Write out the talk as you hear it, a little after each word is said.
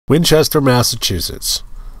Winchester, Massachusetts.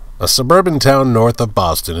 A suburban town north of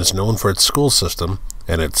Boston is known for its school system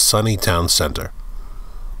and its sunny town center.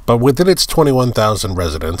 But within its 21,000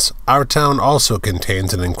 residents, our town also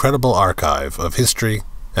contains an incredible archive of history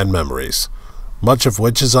and memories, much of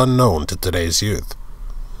which is unknown to today's youth.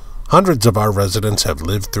 Hundreds of our residents have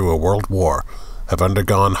lived through a world war, have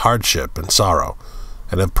undergone hardship and sorrow,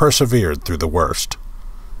 and have persevered through the worst.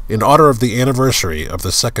 In honor of the anniversary of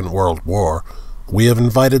the Second World War, we have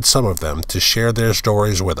invited some of them to share their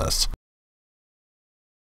stories with us.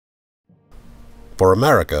 For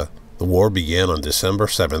America, the war began on December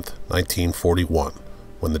 7, 1941,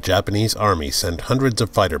 when the Japanese Army sent hundreds of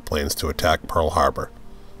fighter planes to attack Pearl Harbor.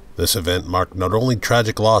 This event marked not only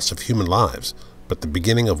tragic loss of human lives, but the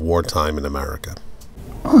beginning of wartime in America.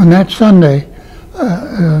 On that Sunday,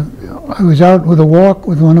 I was out with a walk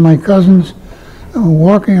with one of my cousins, and we were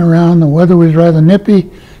walking around. The weather was rather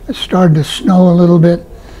nippy. It started to snow a little bit,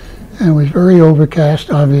 and it was very overcast,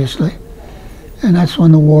 obviously. And that's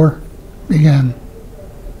when the war began.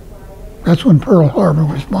 That's when Pearl Harbor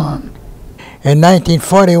was bombed. In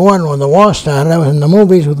 1941, when the war started, I was in the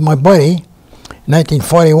movies with my buddy. In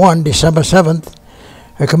 1941, December 7th,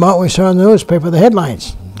 I come out, we saw in the newspaper the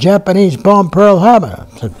headlines, Japanese bomb Pearl Harbor.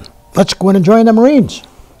 I said, let's go in and join the Marines.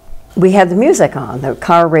 We had the music on, the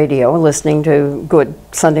car radio, listening to good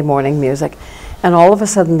Sunday morning music, and all of a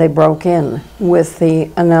sudden they broke in with the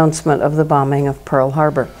announcement of the bombing of Pearl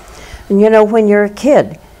Harbor. And you know, when you're a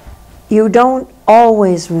kid, you don't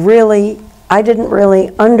always really, I didn't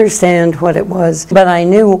really understand what it was, but I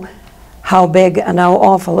knew how big and how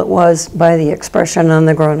awful it was by the expression on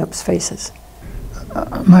the grown-ups' faces.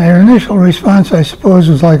 My initial response, I suppose,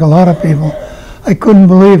 was like a lot of people. I couldn't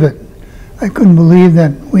believe it. I couldn't believe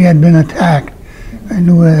that we had been attacked. I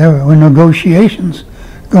knew there were negotiations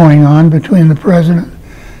going on between the president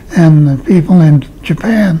and the people in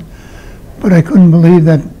Japan, but I couldn't believe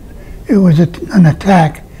that it was an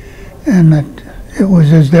attack and that it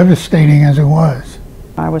was as devastating as it was.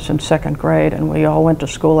 I was in second grade, and we all went to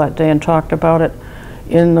school that day and talked about it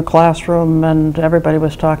in the classroom, and everybody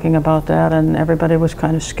was talking about that, and everybody was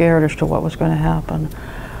kind of scared as to what was going to happen.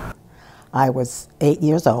 I was 8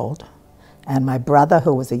 years old, and my brother,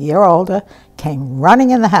 who was a year older, came running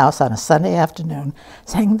in the house on a Sunday afternoon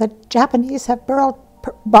saying, the Japanese have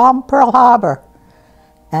bombed Pearl Harbor.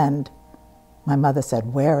 And my mother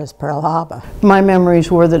said, where is Pearl Harbor? My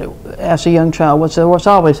memories were that, as a young child, there was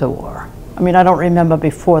always a war. I mean, I don't remember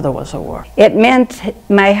before there was a war. It meant,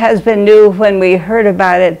 my husband knew when we heard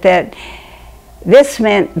about it, that this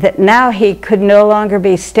meant that now he could no longer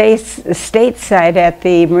be stateside at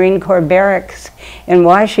the Marine Corps barracks in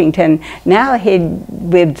Washington. Now he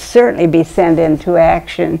would certainly be sent into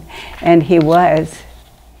action, and he was.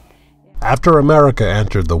 After America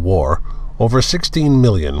entered the war, over 16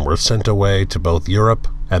 million were sent away to both Europe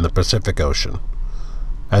and the Pacific Ocean.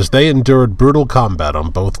 As they endured brutal combat on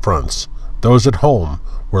both fronts, those at home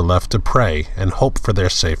were left to pray and hope for their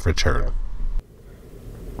safe return.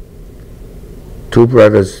 2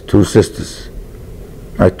 brothers, 2 sisters.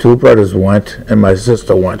 My 2 brothers went and my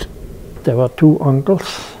sister went. There were 2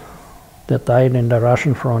 uncles that died in the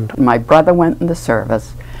Russian front. My brother went in the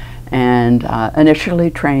service and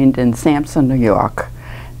initially trained in Sampson, New York,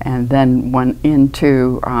 and then went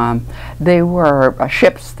into, they were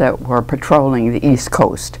ships that were patrolling the East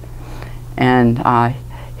Coast. And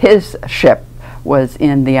his ship was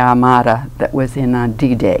in the Armada that was in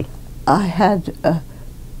D-Day. I had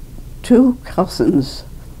 2 cousins,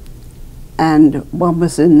 and one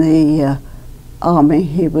was in the Army.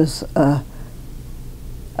 He was a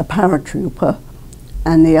paratrooper,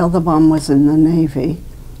 and the other one was in the Navy.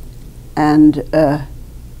 And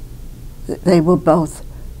they were both,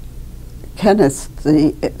 Kenneth,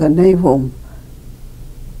 the naval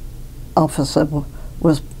officer,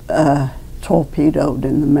 was torpedoed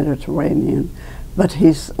in the Mediterranean, but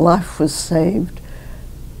his life was saved,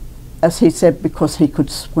 as he said, because he could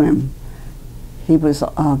swim. He was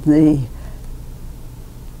on the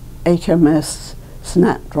HMS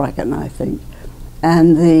Snapdragon, I think,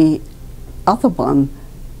 and the other one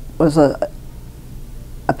was a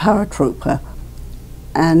paratrooper,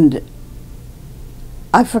 and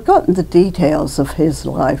I've forgotten the details of his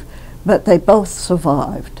life, but they both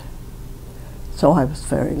survived, so I was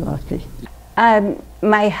very lucky.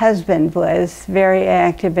 My husband was very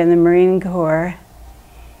active in the Marine Corps.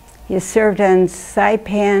 He served on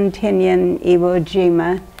Saipan, Tinian, Iwo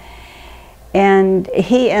Jima, and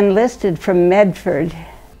he enlisted from Medford.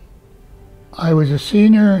 I was a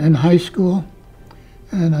senior in high school,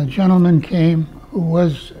 and a gentleman came who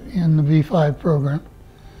was in the V5 program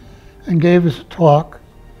and gave us a talk,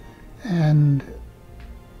 and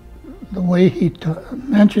the way he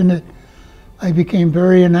mentioned it, I became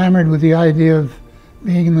very enamored with the idea of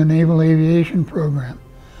being in the Naval Aviation Program.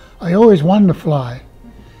 I always wanted to fly,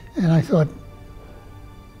 and I thought,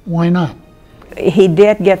 why not? He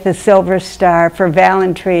did get the Silver Star for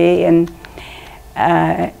gallantry and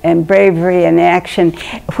bravery in action.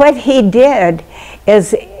 What he did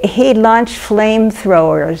is he launched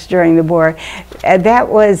flamethrowers during the war. That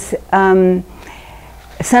was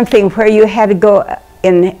something where you had to go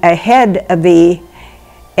in ahead of the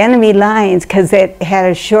enemy lines because it had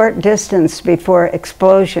a short distance before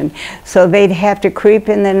explosion. So they'd have to creep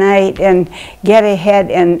in the night and get ahead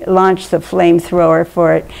and launch the flamethrower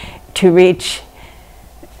for it to reach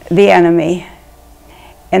the enemy.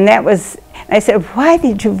 And that was, I said, why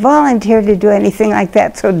did you volunteer to do anything like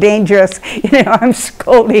that so dangerous? You know, I'm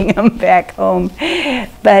scolding him back home.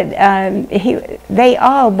 But they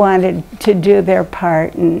all wanted to do their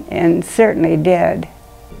part and certainly did.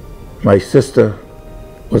 My sister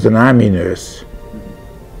was an Army nurse.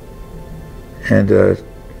 And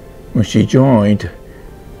when she joined,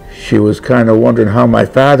 she was kind of wondering how my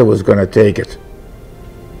father was going to take it.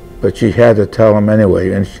 But she had to tell him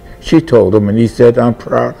anyway, and she told him, and he said, I'm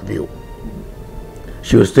proud of you.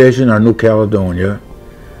 She was stationed on New Caledonia.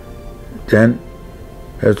 Then,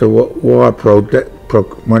 as the war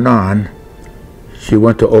went on, she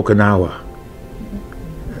went to Okinawa.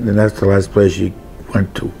 And then that's the last place she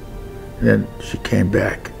went to. And then she came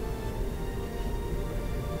back.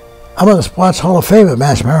 I'm in the Sports Hall of Fame at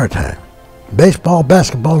Mass Maritime. Baseball,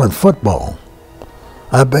 basketball, and football.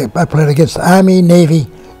 I played against the Army, Navy,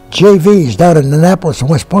 JVs down in Annapolis and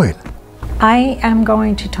West Point. I am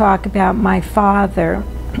going to talk about my father,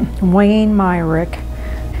 Wayne Myrick.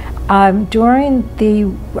 During the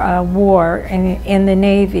war in the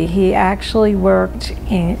Navy, he actually worked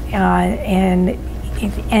in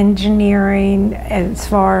engineering as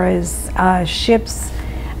far as ships,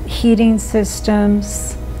 heating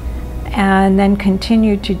systems, and then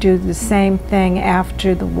continued to do the same thing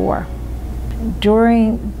after the war.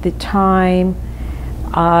 During the time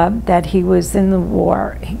that he was in the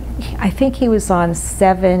war, I think he was on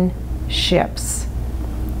 7 ships,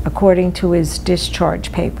 according to his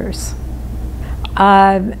discharge papers.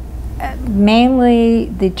 Mainly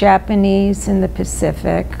the Japanese in the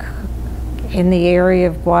Pacific, in the area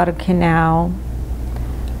of Guadalcanal.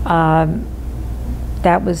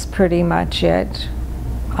 That was pretty much it.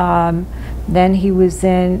 Then he was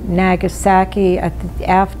in Nagasaki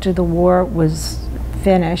after the war was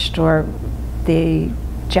finished, or the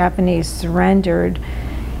Japanese surrendered,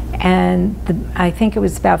 and I think it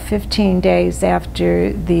was about 15 days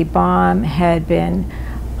after the bomb had been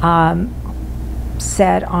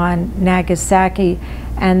set on Nagasaki,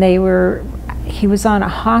 and he was on a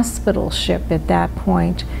hospital ship at that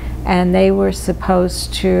point, and they were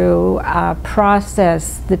supposed to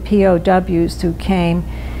process the POWs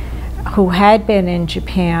who had been in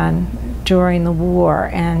Japan during the war.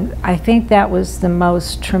 And I think that was the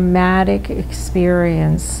most traumatic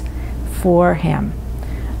experience for him.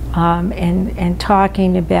 And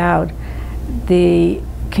talking about the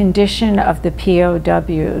condition of the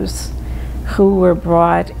POWs who were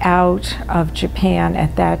brought out of Japan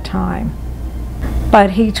at that time.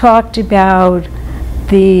 But he talked about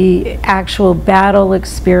the actual battle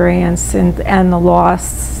experience and the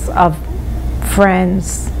loss of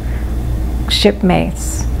friends,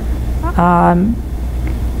 shipmates.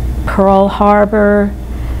 Pearl Harbor,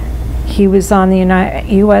 he was on the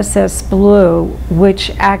USS Blue,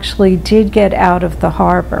 which actually did get out of the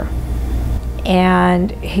harbor.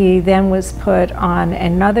 And he then was put on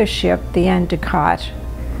another ship, the Endicott,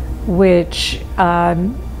 which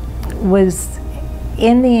was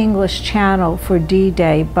in the English Channel for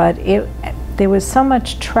D-Day, but there was so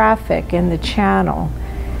much traffic in the channel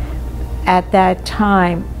at that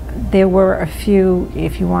time. There were a few,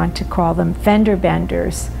 if you want to call them, fender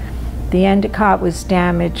benders. The Endicott was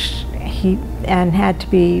damaged and had to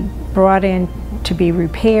be brought in to be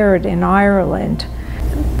repaired in Ireland.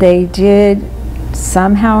 They did,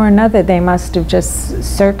 somehow or another, they must have just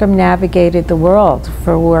circumnavigated the world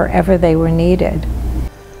for wherever they were needed.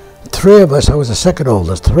 3 of us, I was the second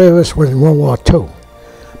oldest, 3 of us were in World War II.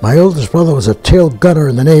 My oldest brother was a tail gunner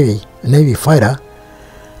in the Navy, a Navy fighter.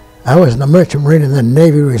 I was in the Merchant Marine in the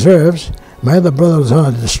Navy Reserves. My other brother was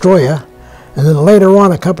on a destroyer. And then later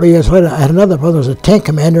on, a couple of years later, I had another brother who was a tank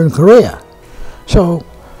commander in Korea. So,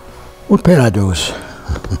 we paid our dues.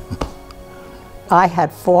 I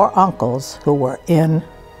had 4 uncles who were in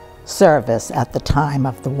service at the time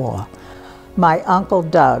of the war. My uncle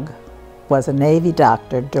Doug was a Navy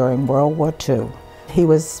doctor during World War II. He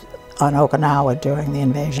was on Okinawa during the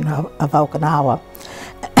invasion of Okinawa.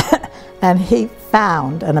 And he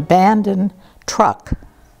found an abandoned truck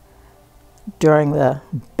during the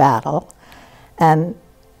battle and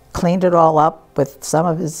cleaned it all up with some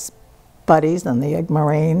of his buddies and the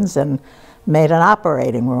Marines and made an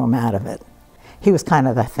operating room out of it. He was kind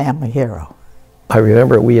of a family hero. I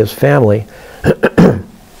remember we as family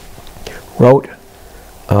wrote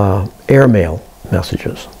airmail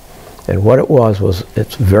messages. And what it was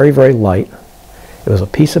it's very, very light. It was a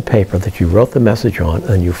piece of paper that you wrote the message on,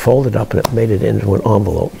 and you folded up and it made it into an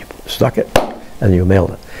envelope. You stuck it and you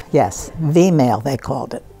mailed it. Yes, V-mail they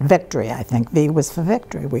called it. Victory, I think. V was for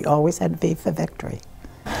victory. We always had V for victory.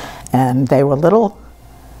 And they were little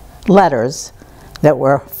letters that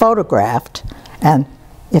were photographed, and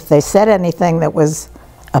if they said anything that was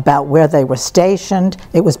about where they were stationed,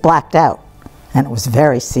 it was blacked out, and it was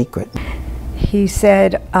very secret. He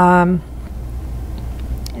said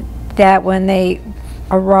that when they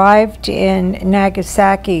arrived in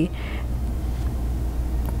Nagasaki,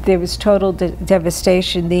 there was total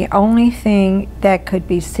devastation. The only thing that could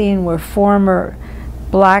be seen were former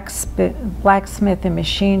blacksmith and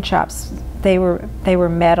machine shops. They were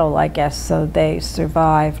metal, I guess, so they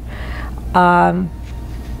survived.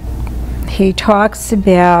 He talks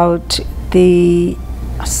about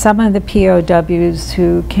some of the POWs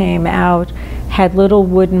who came out had little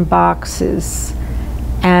wooden boxes,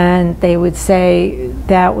 and they would say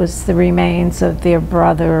that was the remains of their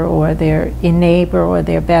brother or their neighbor or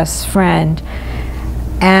their best friend.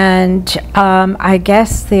 And I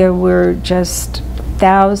guess there were just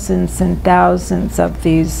thousands and thousands of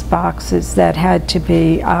these boxes that had to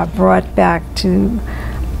be brought back to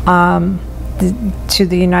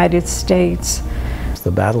the United States.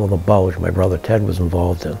 The Battle of the Bulge, my brother Ted was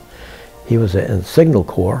involved in. He was in the Signal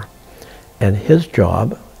Corps, and his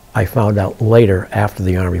job, I found out later after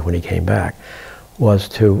the Army when he came back, was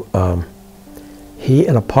to, he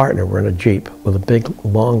and a partner were in a Jeep with a big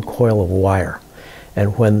long coil of wire.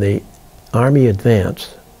 And when the Army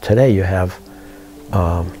advanced, today you have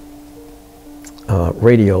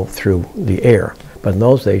radio through the air, but in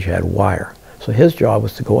those days you had wire. So his job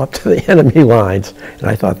was to go up to the enemy lines, and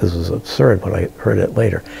I thought this was absurd when I heard it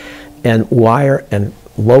later, and wire and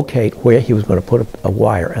locate where he was going to put a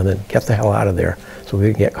wire and then get the hell out of there so we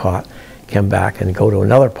could get caught, come back and go to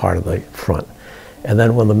another part of the front. And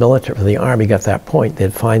then when the military, the Army got that point,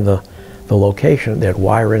 they'd find the location, they'd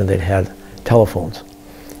wire in and they'd had telephones.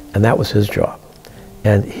 And that was his job.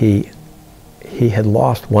 And he had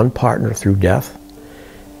lost one partner through death.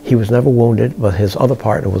 He was never wounded, but his other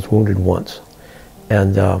partner was wounded once.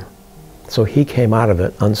 And so he came out of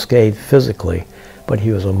it unscathed physically, but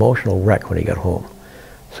he was an emotional wreck when he got home.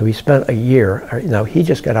 So he spent a year, now he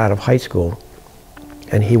just got out of high school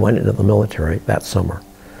and he went into the military that summer.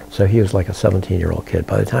 So he was like a 17-year-old kid.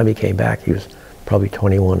 By the time he came back, he was probably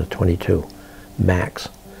 21 to 22, max.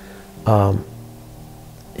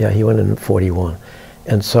 Yeah, he went in 41.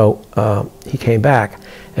 And so he came back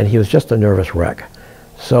and he was just a nervous wreck.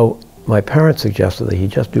 So my parents suggested that he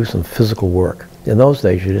just do some physical work. In those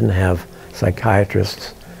days, you didn't have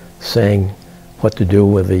psychiatrists saying what to do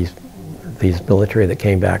with these military that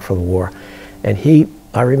came back from the war. And he,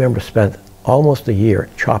 I remember, spent almost a year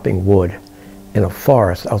chopping wood in a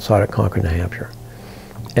forest outside of Concord, New Hampshire.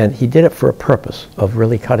 And he did it for a purpose of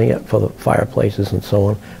really cutting it for the fireplaces and so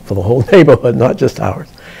on, for the whole neighborhood, not just ours.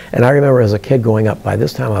 And I remember as a kid going up, by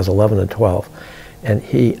this time I was 11 and 12, and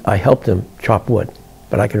I helped him chop wood,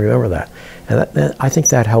 but I can remember that. And I think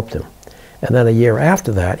that helped him. And then a year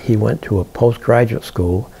after that, he went to a postgraduate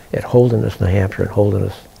school at Holderness, New Hampshire, at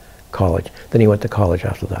Holderness College. Then he went to college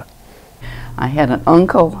after that. I had an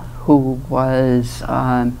uncle who was,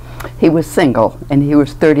 he was single, and he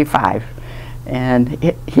was 35.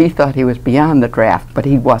 And he thought he was beyond the draft, but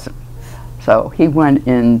he wasn't. So he went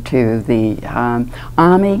into the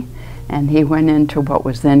Army, and he went into what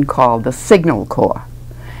was then called the Signal Corps.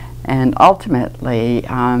 And ultimately,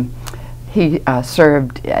 he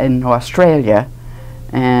served in Australia,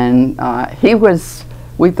 and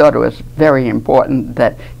we thought it was very important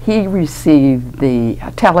that he received the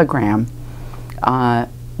telegram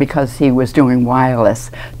because he was doing wireless,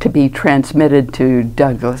 to be transmitted to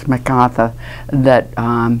Douglas MacArthur that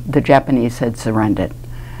the Japanese had surrendered.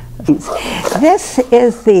 This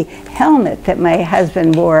is the helmet that my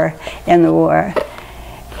husband wore in the war.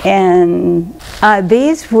 And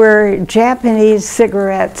these were Japanese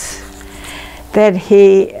cigarettes that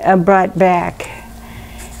he brought back.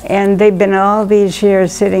 And they've been all these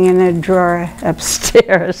years sitting in a drawer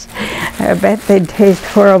upstairs. I bet they taste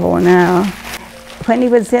horrible now. When he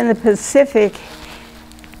was in the Pacific,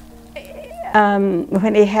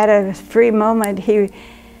 when he had a free moment, he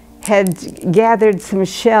had gathered some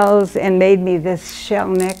shells and made me this shell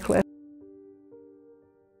necklace.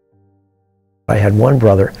 I had one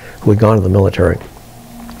brother who had gone to the military.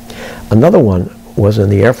 Another one was in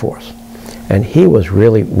the Air Force, and he was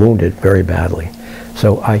really wounded very badly.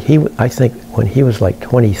 So I think when he was like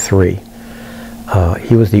 23,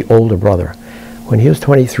 he was the older brother. When he was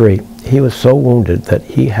 23, he was so wounded that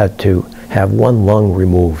he had to have one lung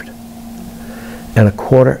removed and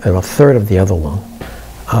a third of the other lung.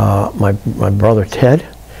 My brother Ted,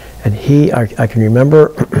 and I can remember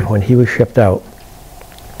when he was shipped out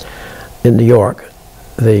in New York,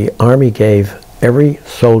 the Army gave every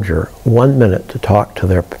soldier 1 minute to talk to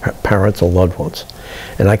their parents or loved ones.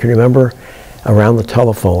 And I can remember around the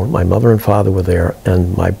telephone, my mother and father were there,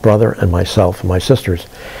 and my brother and myself and my sisters.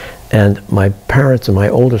 And my parents and my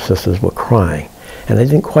older sisters were crying. And I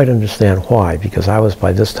didn't quite understand why, because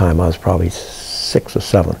by this time I was probably 6 or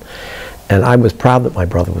 7. And I was proud that my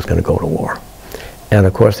brother was going to go to war. And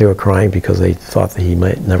of course they were crying because they thought that he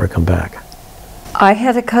might never come back. I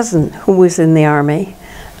had a cousin who was in the Army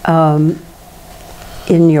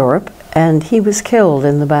in Europe, and he was killed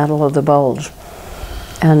in the Battle of the Bulge.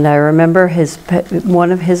 And I remember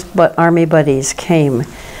one of his Army buddies came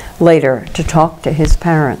later to talk to his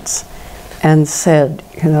parents and said,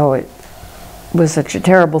 you know, it was such a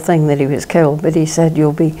terrible thing that he was killed, but he said,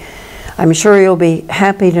 I'm sure you'll be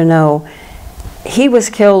happy to know he was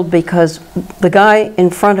killed because the guy in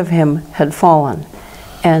front of him had fallen,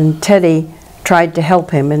 and Teddy tried to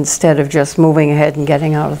help him instead of just moving ahead and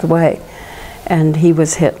getting out of the way, and he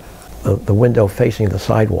was hit. The window facing the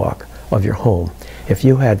sidewalk of your home, if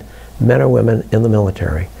you had men or women in the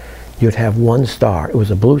military, you'd have one star. It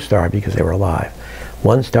was a blue star because they were alive.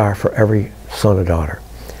 One star for every son or daughter.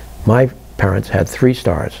 My parents had 3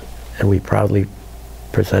 stars, and we proudly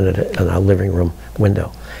presented it in our living room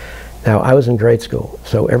window. Now, I was in grade school,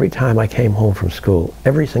 so every time I came home from school,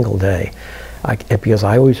 every single day, because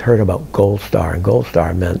I always heard about Gold Star, and Gold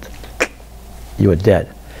Star meant you were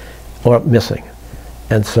dead or missing.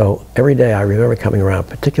 And so every day I remember coming around a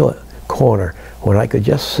particular corner when I could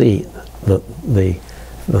just see the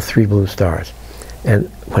 3 blue stars. And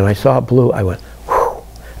when I saw blue, I went, whew,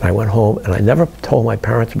 and I went home, and I never told my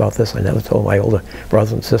parents about this. I never told my older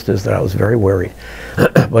brothers and sisters that I was very worried,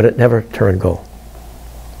 but it never turned gold.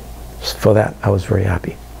 For that, I was very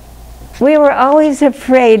happy. We were always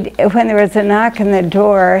afraid when there was a knock on the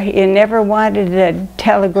door. You never wanted a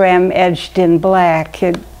telegram edged in black.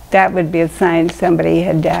 That would be a sign somebody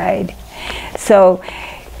had died. So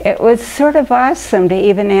it was sort of awesome to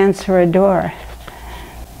even answer a door.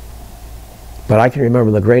 But I can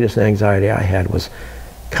remember the greatest anxiety I had was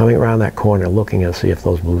coming around that corner looking to see if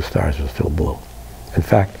those blue stars were still blue. In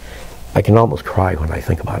fact, I can almost cry when I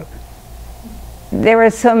think about it. There were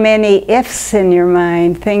so many ifs in your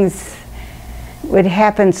mind. Things would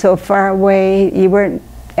happen so far away. You weren't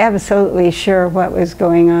absolutely sure what was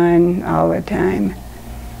going on all the time.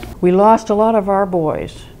 We lost a lot of our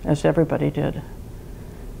boys, as everybody did.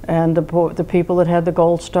 And the people that had the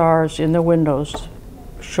gold stars in their windows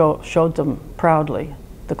showed them proudly,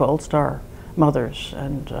 the gold star mothers.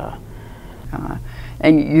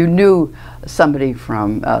 And you knew somebody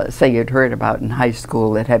from, say you'd heard about in high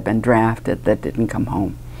school that had been drafted that didn't come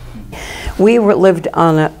home. We lived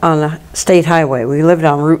on a state highway. We lived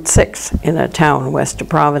on Route 6 in a town west of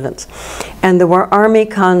Providence. And there were Army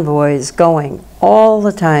convoys going all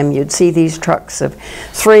the time. You'd see these trucks of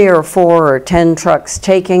 3 or 4 or 10 trucks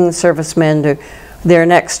taking servicemen to their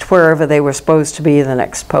next, wherever they were supposed to be, the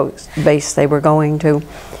next base they were going to.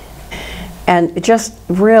 And just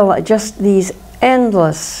these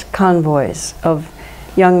endless convoys of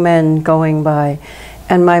young men going by.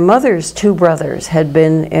 And my mother's 2 brothers had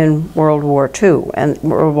been in World War II and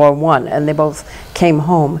World War I, and they both came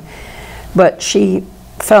home. But she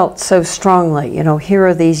felt so strongly, you know, here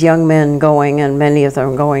are these young men going, and many of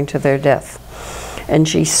them going to their death. And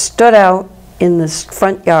she stood out in this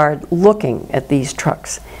front yard looking at these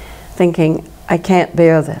trucks, thinking, I can't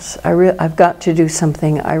bear this. I've got to do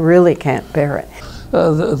something. I really can't bear it.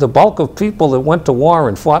 The bulk of people that went to war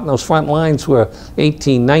and fought in those front lines were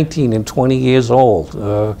 18, 19, and 20 years old.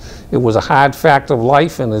 It was a hard fact of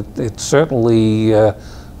life, and it certainly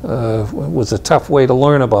was a tough way to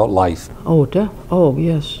learn about life. Oh,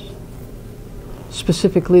 yes.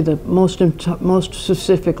 Specifically, most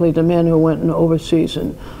specifically, the men who went overseas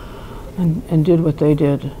and did what they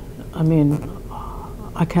did. I mean,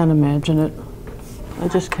 I can't imagine it. I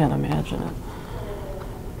just can't imagine it.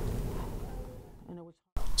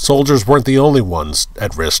 Soldiers weren't the only ones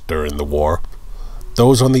at risk during the war.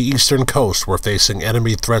 Those on the eastern coast were facing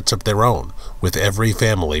enemy threats of their own, with every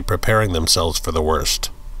family preparing themselves for the worst.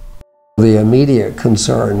 The immediate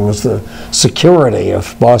concern was the security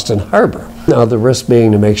of Boston Harbor. Now the risk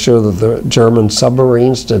being to make sure that the German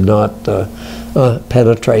submarines did not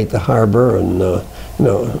penetrate the harbor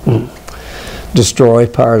and destroy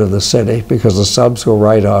part of the city, because the subs were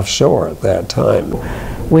right offshore at that time.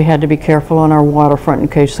 We had to be careful on our waterfront in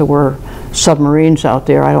case there were submarines out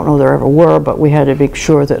there. I don't know there ever were, but we had to be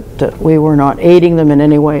sure that we were not aiding them in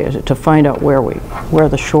any way to find out where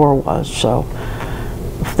the shore was. So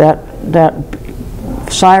if that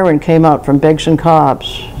siren came out from Biggs and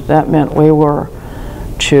Cobb's, that meant we were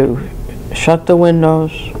to shut the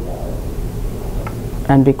windows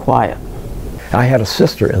and be quiet. I had a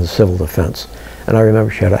sister in civil defense, and I remember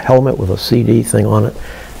she had a helmet with a CD thing on it,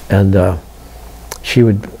 and she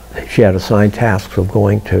had assigned tasks of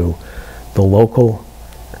going to the local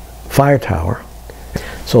fire tower.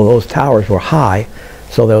 So those towers were high,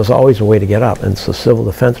 so there was always a way to get up, and so civil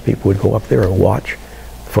defense people would go up there and watch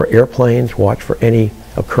for airplanes, watch for any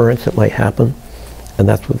occurrence that might happen, and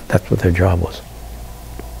that's what their job was.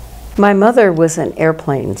 My mother was an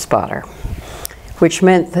airplane spotter, which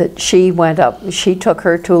meant that she went up, she took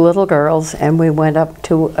her two little girls, and we went up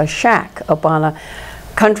to a shack up on a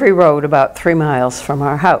country road about 3 miles from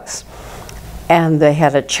our house. And they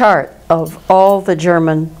had a chart of all the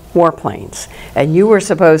German warplanes. And you were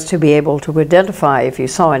supposed to be able to identify if you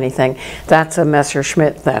saw anything. That's a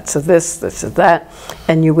Messerschmitt, that's a this is that.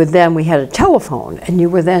 And you would then, we had a telephone, and you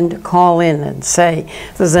were then to call in and say,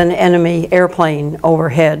 there's an enemy airplane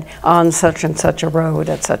overhead on such and such a road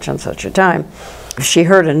at such and such a time. If she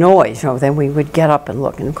heard a noise, then we would get up and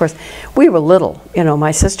look. And of course, we were little.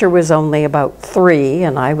 My sister was only about 3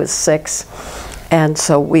 and I was 6. And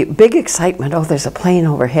so big excitement, oh, there's a plane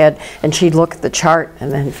overhead. And she'd look at the chart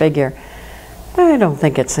and then figure, I don't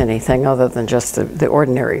think it's anything other than just the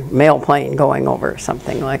ordinary mail plane going over,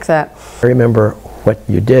 something like that. I remember what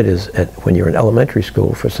you did is, when you were in elementary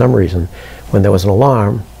school, for some reason, when there was an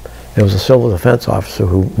alarm, there was a civil defense officer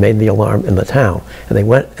who made the alarm in the town. And they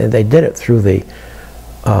went and they did it through the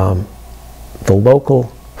local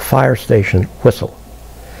fire station whistle.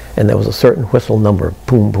 And there was a certain whistle number,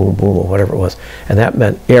 boom, boom, boom, or whatever it was, and that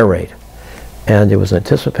meant air raid. And it was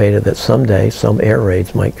anticipated that someday some air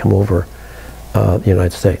raids might come over the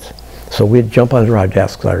United States. So we'd jump under our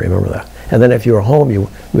desks, I remember that. And then if you were home, you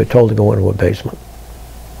were told to go into a basement.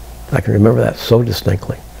 I can remember that so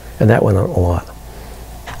distinctly, and that went on a lot.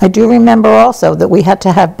 I do remember also that we had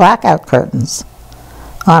to have blackout curtains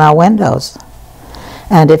on our windows.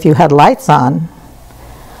 And if you had lights on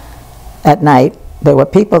at night, there were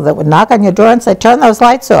people that would knock on your door and say, turn those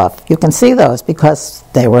lights off. You can see those, because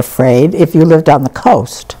they were afraid, if you lived on the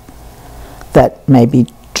coast, that maybe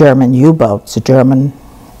German U-boats, German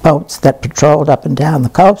boats that patrolled up and down the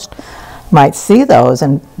coast, might see those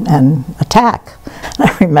and attack.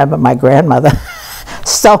 I remember my grandmother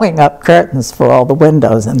sewing up curtains for all the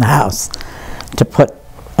windows in the house to put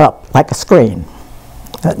up like a screen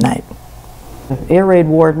at night. Air raid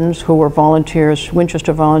wardens, who were volunteers,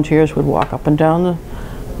 Winchester volunteers, would walk up and down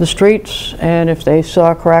the streets, and if they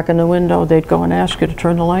saw a crack in the window, they'd go and ask you to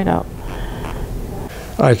turn the light out.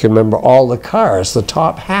 I can remember all the cars, the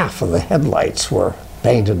top half of the headlights were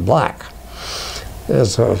painted black.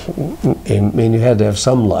 So, I mean, you had to have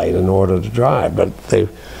some light in order to drive, but they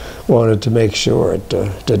wanted to make sure it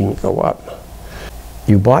didn't go up.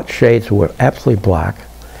 You bought shades that were absolutely black,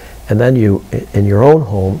 and then you, in your own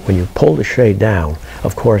home, when you pulled the shade down,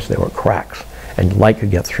 of course there were cracks, and light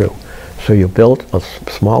could get through. So you built a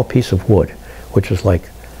small piece of wood, which was like,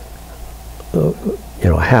 a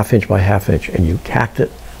 ½ inch by ½ inch, and you tacked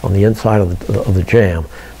it on the inside of the jamb,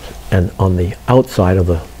 and on the outside of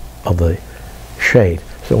the shade.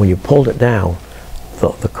 So when you pulled it down,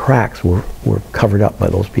 the cracks were covered up by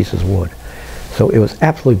those pieces of wood. So it was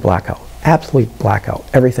absolutely blackout, absolutely blackout.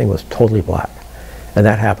 Everything was totally black. And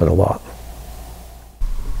that happened a lot.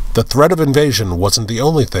 The threat of invasion wasn't the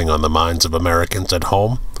only thing on the minds of Americans at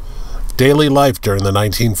home. Daily life during the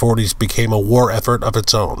 1940s became a war effort of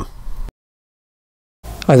its own.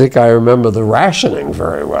 I think I remember the rationing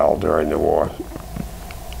very well during the war.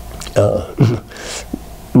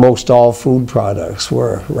 Most all food products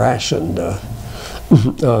were rationed.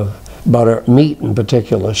 Butter, meat in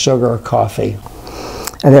particular, sugar, coffee.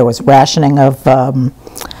 There was rationing of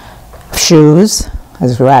shoes. There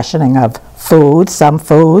was rationing of food, some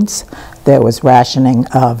foods. There was rationing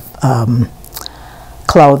of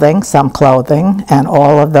clothing, some clothing, and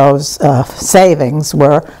all of those savings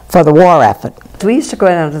were for the war effort. We used to go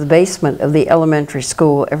down to the basement of the elementary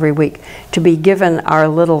school every week to be given our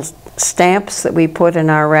little stamps that we put in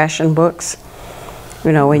our ration books.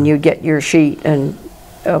 When you get your sheet and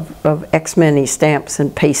of X many stamps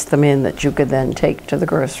and paste them in that you could then take to the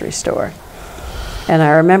grocery store. And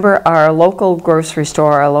I remember our local grocery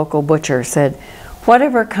store, our local butcher said,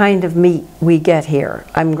 whatever kind of meat we get here,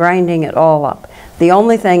 I'm grinding it all up. The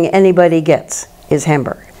only thing anybody gets is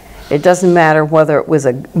hamburger. It doesn't matter whether it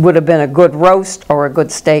would have been a good roast or a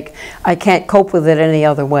good steak. I can't cope with it any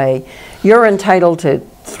other way. You're entitled to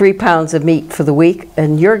 3 pounds of meat for the week,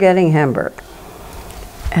 and you're getting hamburger.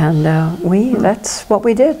 And that's what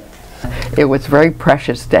we did. It was very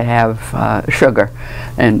precious to have sugar,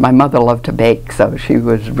 and my mother loved to bake, so she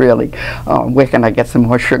was really, where can I get some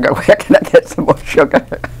more sugar? Where can I get some more sugar?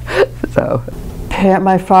 So.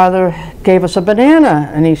 My father gave us a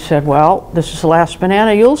banana, and he said, well, this is the last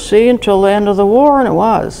banana you'll see until the end of the war, and it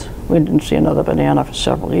was. We didn't see another banana for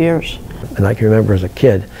several years. And I can remember as a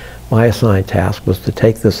kid, my assigned task was to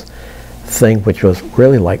take this thing which was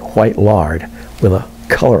really like white lard with a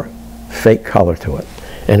color, fake color to it.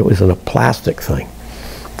 And it was in a plastic thing.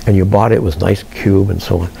 And you bought it, it was nice cube and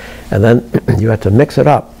so on. And then you had to mix it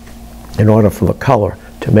up in order for the color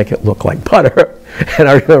to make it look like butter. And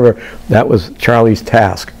I remember that was Charlie's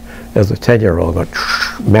task as a 10-year-old, go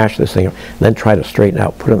mash this thing up, and then try to straighten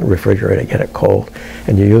out, put it in the refrigerator, get it cold,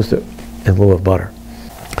 and you used it in lieu of butter.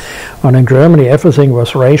 And in Germany, everything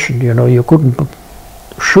was rationed. You know, you couldn't,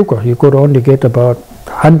 sugar, you could only get about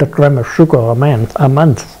 100 grams of sugar a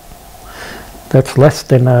month. That's less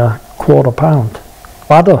than a quarter pound.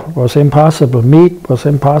 Butter was impossible, meat was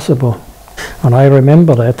impossible. And I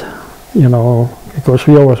remember that, you know, because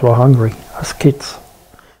we always were hungry as kids.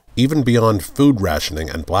 Even beyond food rationing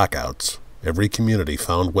and blackouts, every community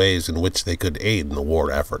found ways in which they could aid in the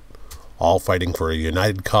war effort, all fighting for a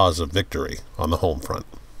united cause of victory on the home front.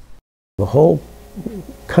 The whole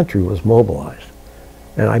country was mobilized,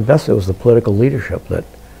 and I guess it was the political leadership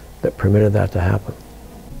that permitted that to happen.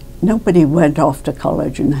 Nobody went off to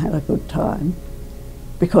college and had a good time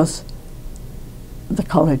because the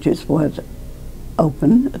colleges weren't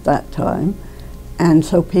open at that time, and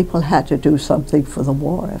so people had to do something for the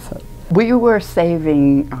war effort. We were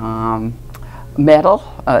saving metal,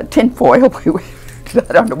 tin foil.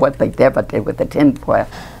 I don't know what they did, but they with the tin foil.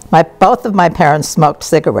 Both of my parents smoked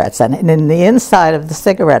cigarettes, and in the inside of the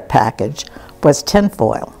cigarette package was tin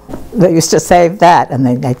foil. They used to save that, and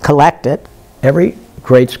they'd collect it. Every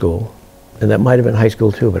grade school, and that might have been high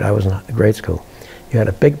school too, but I was in grade school, you had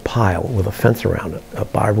a big pile with a fence around it, a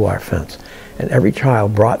barbed wire fence. And every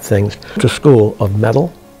child brought things to school of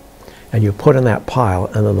metal, and you put in that pile,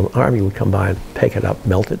 and then the army would come by and pick it up,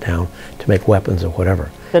 melt it down to make weapons or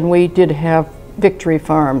whatever. Then we did have victory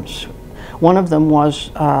farms. One of them was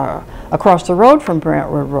across the road from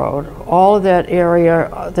Brantwood Road. All of that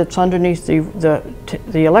area that's underneath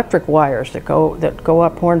the electric wires that go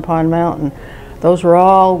up Horn Pond Mountain, those were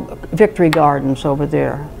all victory gardens over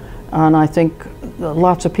there. And I think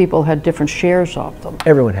lots of people had different shares of them.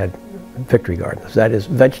 Everyone had victory gardens, that is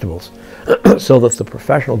vegetables, so that the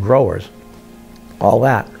professional growers, all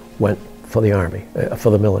that went for the army, for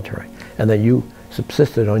the military. And then you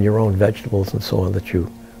subsisted on your own vegetables and so on that you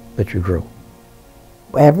grew.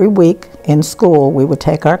 Every week in school, we would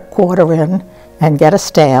take our quarter in and get a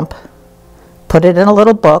stamp, put it in a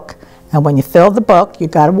little book, and when you filled the book, you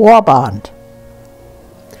got a war bond.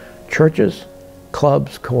 Churches,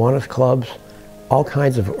 clubs, Kiwanis clubs, all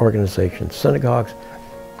kinds of organizations, synagogues,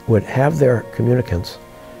 would have their communicants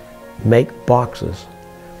make boxes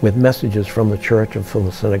with messages from the church or from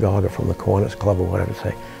the synagogue or from the Kiwanis club or whatever,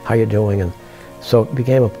 say, how you doing? And so it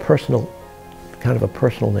became a personal, kind of a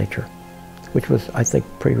personal nature, which was, I think,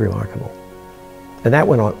 pretty remarkable. And that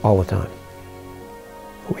went on all the time.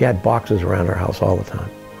 We had boxes around our house all the time.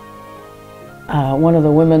 One of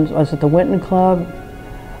the women, was it the Winton Club,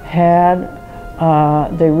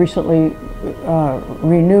 they recently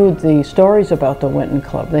renewed the stories about the Winton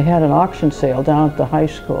Club. They had an auction sale down at the high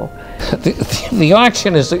school. The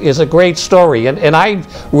auction is a great story, and I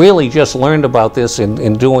really just learned about this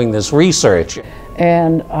in doing this research.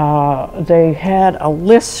 And they had a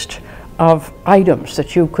list of items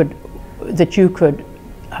that you could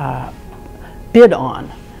bid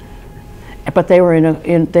on, but they were in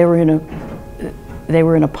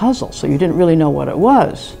a puzzle, so you didn't really know what it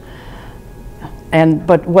was.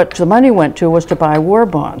 But what the money went to was to buy war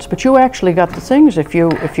bonds. But you actually got the things if you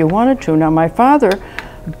wanted to. Now my father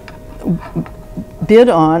bid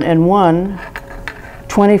on and won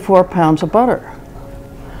 24 pounds of butter,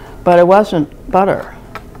 but it wasn't butter.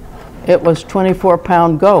 It was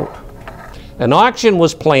 24-pound goat. An auction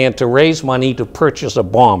was planned to raise money to purchase a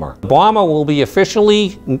bomber. The bomber will be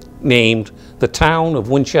officially named the town of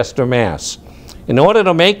Winchester, Mass. In order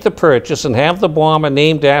to make the purchase and have the bomber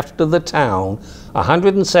named after the town,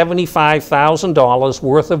 $175,000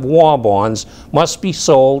 worth of war bonds must be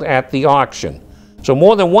sold at the auction. So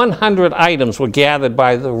more than 100 items were gathered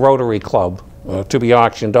by the Rotary Club to be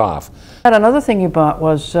auctioned off. And another thing he bought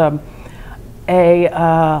was a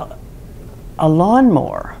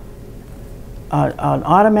lawnmower, an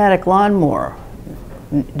automatic lawnmower.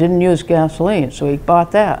 Didn't use gasoline, so he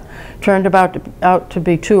bought that. Turned out to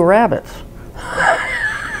be 2 rabbits.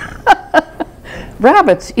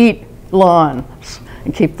 Rabbits eat lawns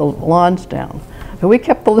and keep the lawns down. And we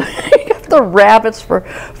kept the, kept the rabbits for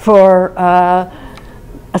a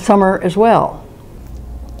summer as well.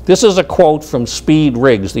 This is a quote from Speed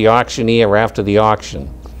Riggs, the auctioneer after the auction.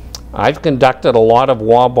 "I've conducted a lot of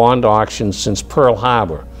war bond auctions since Pearl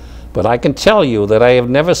Harbor, but I can tell you that I have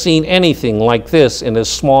never seen anything like this in as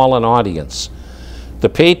small an audience. The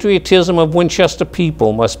patriotism of Winchester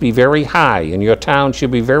people must be very high, and your town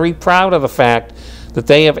should be very proud of the fact that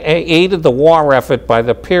they have aided the war effort by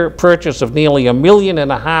the purchase of nearly $1.5 million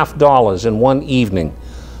in one evening.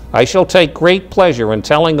 I shall take great pleasure in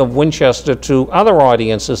telling of Winchester to other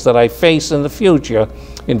audiences that I face in the future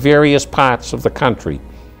in various parts of the country."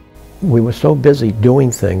 We were so busy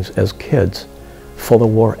doing things as kids for the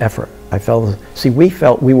war effort. We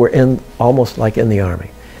felt we were almost like in the Army.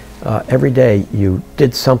 Every day you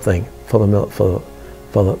did something for the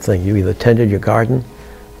thing. You either tended your garden,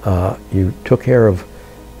 you took care of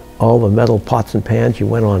all the metal pots and pans, you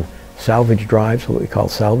went on salvage drives, what we call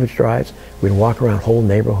salvage drives. We'd walk around whole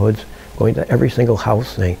neighborhoods, going to every single house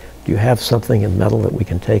saying, "Do you have something in metal that we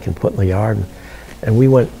can take and put in the yard?" And we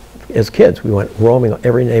went, as kids, we went roaming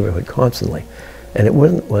every neighborhood constantly. And it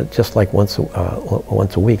wasn't just like once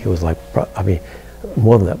a week, it was like, I mean,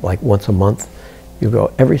 more than that, like once a month. You go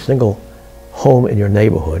every single home in your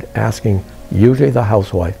neighborhood asking, usually the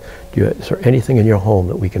housewife, is there anything in your home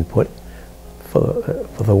that we can put for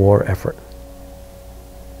the war effort?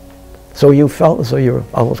 So you felt as though you were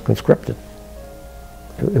almost conscripted.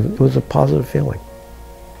 It was a positive feeling.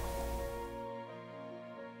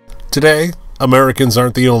 Today, Americans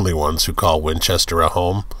aren't the only ones who call Winchester a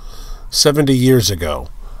home. 70 years ago,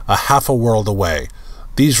 a half a world away,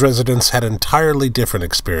 these residents had entirely different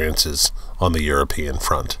experiences on the European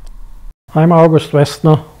front. I'm August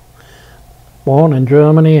Westner, born in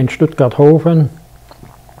Germany in Stuttgart-Hofen,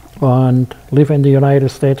 and live in the United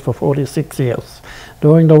States for 46 years.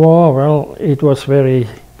 During the war, well, it was very,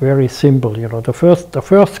 very simple. You know, the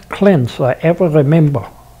first cleanse I ever remember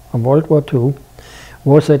from World War II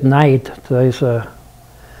was at night. There is a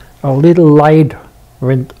little light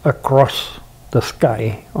went across the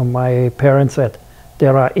sky, and my parents said,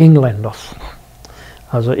 "There are Englanders,"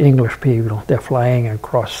 also English people, they're flying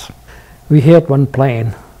across. We heard one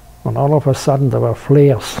plane, and all of a sudden there were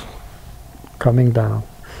flares coming down.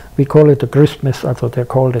 We call it the Christmas, also they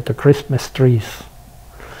called it the Christmas trees,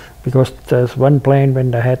 because there's one plane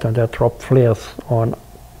when they had and they dropped flares on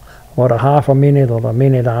about a half a minute or a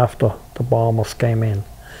minute after the bombers came in.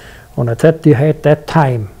 And I said you had that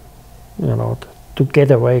time, you know, to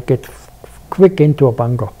get away, get quick into a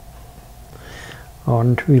bunker.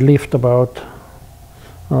 And we lived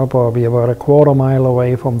probably about a quarter mile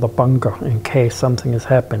away from the bunker in case something has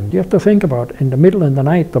happened. You have to think about, in the middle of the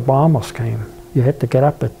night, the bombers came. You had to get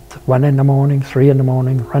up at 1 in the morning, 3 in the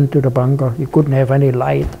morning, run to the bunker. You couldn't have any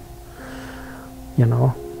light, you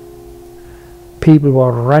know. People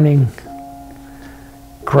were running,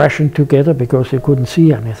 crashing together because you couldn't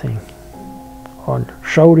see anything. And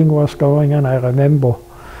shouting was going on. I remember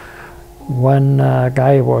one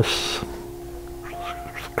guy was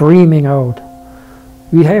screaming out,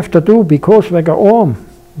 "We have to do because we got armed."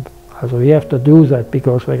 So we have to do that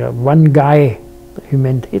because we got one guy, he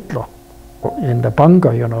meant Hitler. In the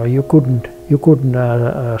bunker, you know, you couldn't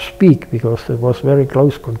speak because it was very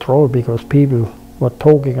close control, because people were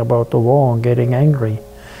talking about the war and getting angry.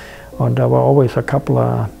 And there were always a couple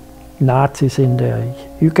of Nazis in there.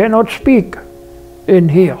 "You cannot speak in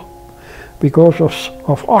here because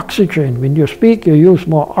of oxygen. When you speak, you use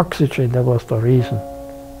more oxygen." That was the reason.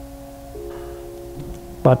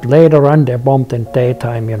 But later on, they bombed in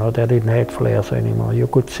daytime, you know, they didn't have flares anymore. You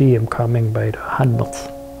could see them coming by the hundreds.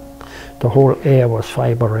 The whole air was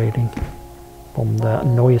vibrating from the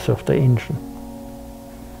noise of the engine.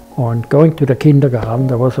 And going to the kindergarten,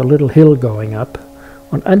 there was a little hill going up.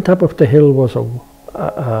 And on top of the hill was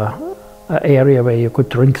a area where you could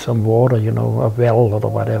drink some water, you know, a well or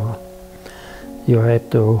whatever. You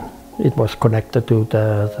had to, it was connected to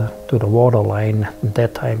the water line at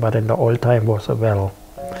that time, but in the old time was a well.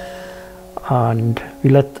 And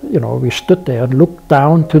we stood there and looked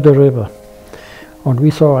down to the river. And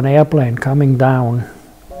we saw an airplane coming down,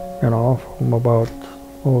 you know, from about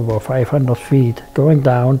over 500 feet, going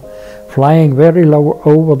down, flying very low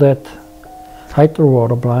over that hydro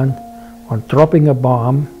water plant, and dropping a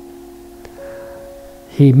bomb.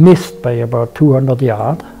 He missed by about 200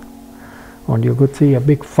 yards, and you could see a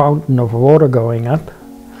big fountain of water going up,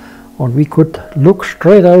 and we could look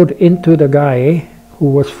straight out into the guy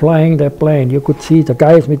who was flying that plane. You could see the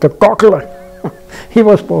guys with the goggler. He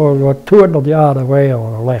was about 200 yards away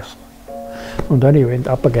or less. And then he went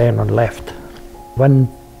up again and left. One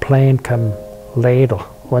plane came later,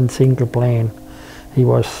 one single plane. He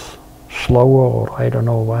was slower or I don't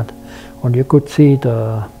know what. And you could see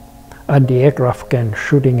the anti-aircraft gun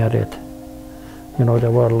shooting at it. You know,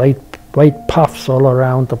 there were white puffs all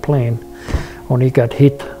around the plane. And he got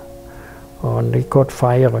hit. And he caught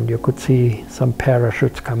fire and you could see some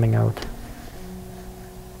parachutes coming out.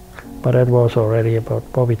 But it was already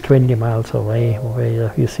about probably 20 miles away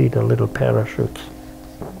where you see the little parachutes.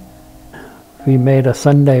 We made a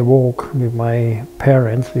Sunday walk with my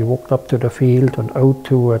parents. We walked up to the field and out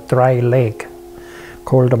to a dry lake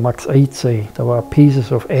called the Max 8C. There were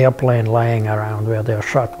pieces of airplane lying around where their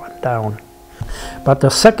shot went down. But the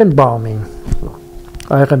second bombing,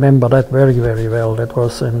 I remember that very, very well. That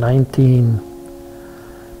was in I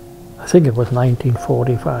think it was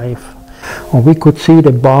 1945. And we could see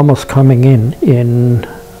the bombers coming in,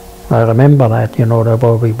 I remember that, you know, there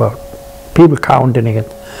were about, people counting it,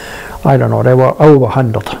 I don't know, there were over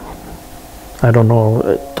 100. I don't know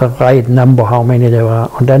the right number, how many there were.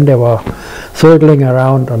 And then they were circling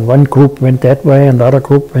around, and one group went that way, and the other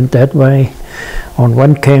group went that way. And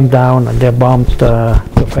one came down, and they bombed the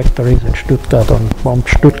factories in Stuttgart, and bombed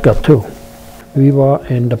Stuttgart too. We were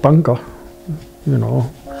in the bunker, you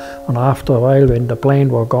know. And after a while, when the plane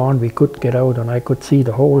was gone, we could get out and I could see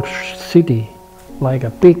the whole city like a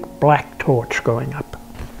big black torch going up.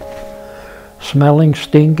 Smelling,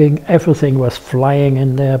 stinking, everything was flying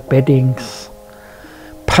in there, beddings,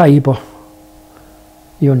 paper,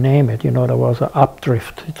 you name it. You know, there was an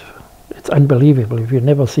updrift. It's unbelievable. If you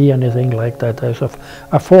never see anything like that, there's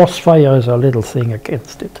a force fire is a little thing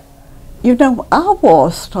against it. You know, our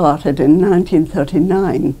war started in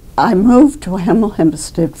 1939. I moved to Hemel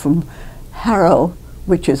Hempstead from Harrow,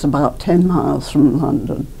 which is about 10 miles from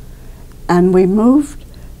London. And we moved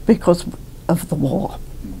because of the war.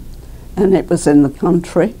 And it was in the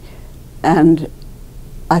country, and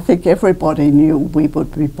I think everybody knew we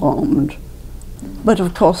would be bombed. But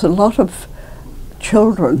of course, a lot of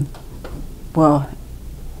children were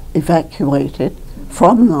evacuated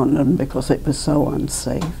from London because it was so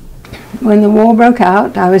unsafe. When the war broke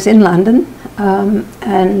out, I was in London,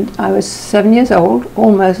 and I was 7 years old,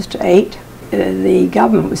 almost 8. The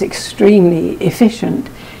government was extremely efficient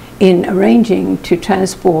in arranging to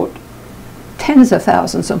transport tens of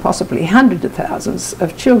thousands and possibly hundreds of thousands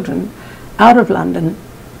of children out of London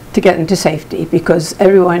to get them to safety, because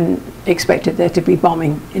everyone expected there to be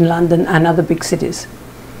bombing in London and other big cities.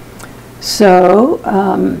 So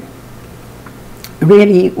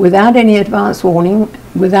really, without any advance warning,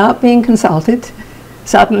 without being consulted,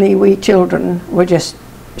 suddenly we children were just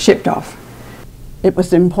shipped off. It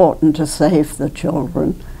was important to save the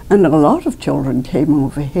children, and a lot of children came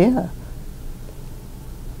over here.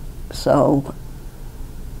 So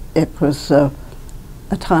it was a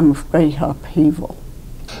time of great upheaval.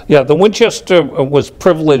 Yeah, the Winchester was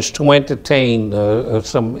privileged to entertain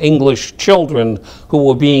some English children who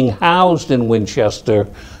were being housed in Winchester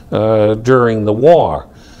during the war.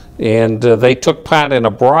 And they took part in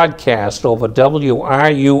a broadcast over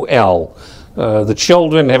WRUL. The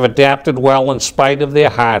children have adapted well in spite of their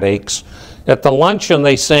heartaches. At the luncheon,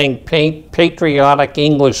 they sang patriotic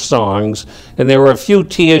English songs, and there were a few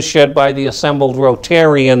tears shed by the assembled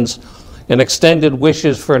Rotarians and extended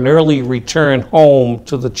wishes for an early return home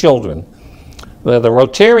to the children. The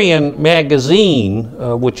Rotarian magazine,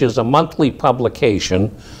 which is a monthly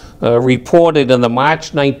publication, reported in the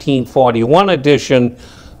March 1941 edition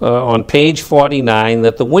on page 49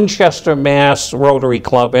 that the Winchester, Mass. Rotary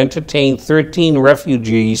Club entertained 13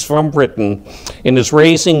 refugees from Britain and is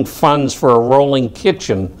raising funds for a rolling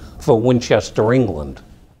kitchen for Winchester, England.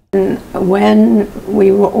 When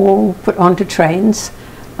we were all put onto trains,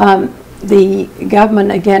 the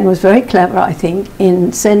government again was very clever, I think,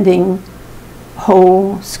 in sending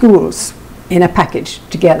whole schools in a package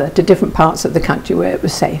together to different parts of the country where it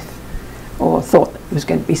was safe, or thought it was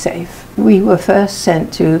going to be safe. We were first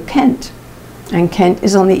sent to Kent, and Kent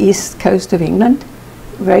is on the east coast of England,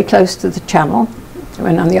 very close to the Channel.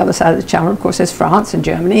 And on the other side of the Channel, of course, there's France and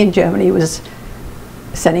Germany was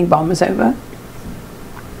sending bombers over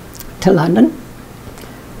to London.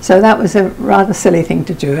 So that was a rather silly thing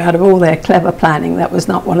to do. Out of all their clever planning, that was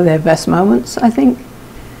not one of their best moments, I think.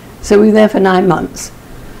 So we were there for 9 months.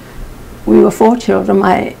 We were 4 children.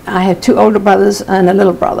 I had 2 older brothers and a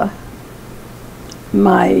little brother.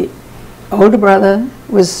 My older brother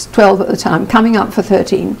was 12 at the time, coming up for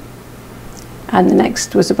 13. And the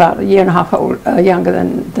next was about a year and a half younger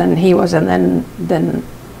than he was, and then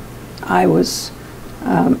I was,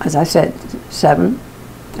 as I said, 7,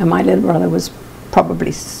 and my little brother was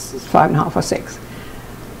probably 5.5 or 6.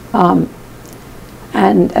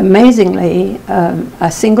 And amazingly, a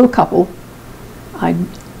single couple,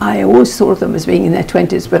 I always thought of them as being in their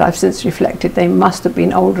 20s, but I've since reflected they must have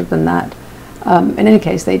been older than that. In any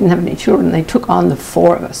case, they didn't have any children. They took on the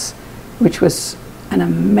 4 of us, which was an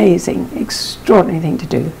amazing, extraordinary thing to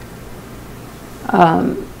do.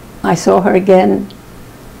 I saw her again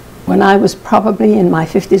when I was probably in my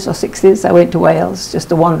 50s or 60s. I went to Wales just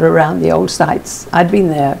to wander around the old sites. I'd been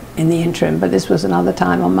there in the interim, but this was another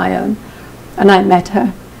time on my own. And I met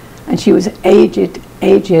her, and she was aged,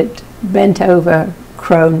 bent over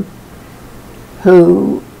crone,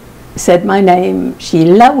 who said my name. She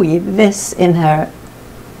lowered this in her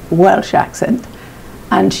Welsh accent,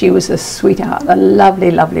 and she was a sweetheart, a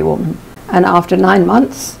lovely, lovely woman. And after 9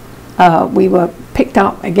 months, we were picked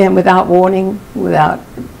up again without warning, without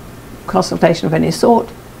consultation of any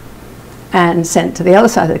sort, and sent to the other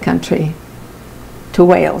side of the country, to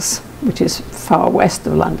Wales, which is far west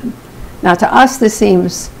of London. Now to us it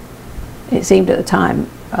seemed at the time,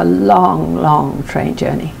 a long, long train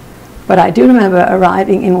journey. But I do remember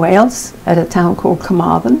arriving in Wales at a town called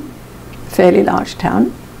Carmarthen, a fairly large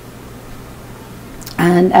town.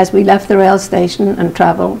 And as we left the rail station and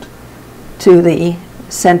travelled to the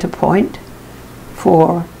centre point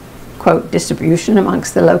for, quote, distribution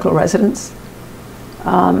amongst the local residents,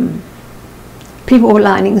 people were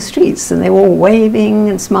lining the streets, and they were all waving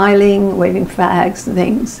and smiling, waving flags and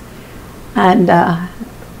things. And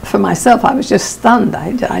for myself, I was just stunned.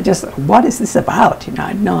 I just, what is this about? You know, I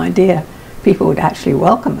had no idea people would actually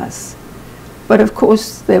welcome us. But of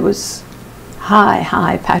course, there was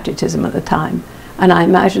high patriotism at the time. And I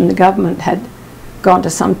imagine the government had gone to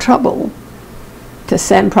some trouble to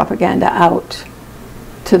send propaganda out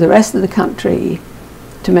to the rest of the country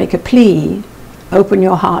to make a plea, open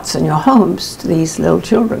your hearts and your homes to these little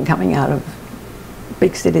children coming out of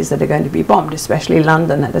big cities that are going to be bombed, especially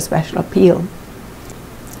London had a special appeal.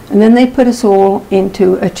 And then they put us all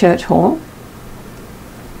into a church hall,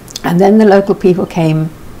 and then the local people came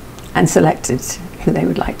and selected who they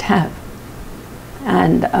would like to have.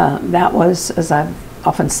 And that was, as I've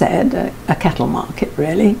often said, a cattle market,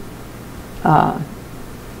 really.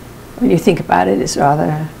 When you think about it, it's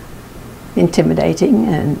rather intimidating,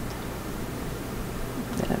 and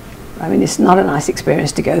I mean, it's not a nice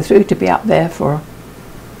experience to go through, to be up there for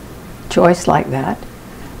choice like that.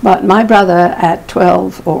 But my brother at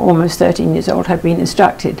 12 or almost 13 years old had been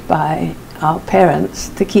instructed by our parents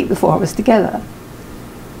to keep the 4 of us together,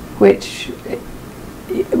 which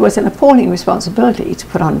it was an appalling responsibility to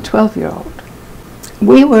put on a 12-year-old.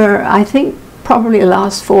 We were, I think, probably the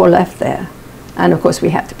last 4 left there, and of course we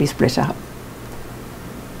had to be split up.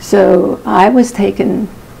 So I was taken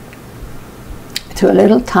to a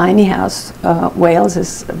little tiny house. Wales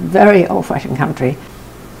is a very old-fashioned country.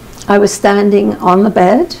 I was standing on the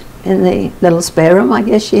bed in the little spare room, I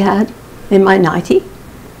guess she had, in my nightie.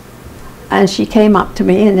 And she came up to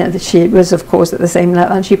me, and she was, of course, at the same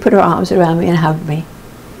level, and she put her arms around me and hugged me.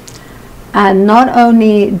 And not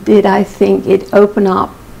only did I think it open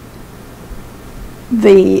up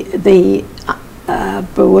the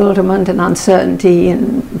bewilderment and uncertainty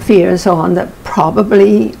and fear and so on that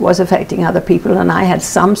probably was affecting other people, and I had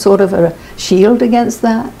some sort of a shield against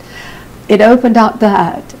that. It opened up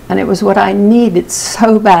that, and it was what I needed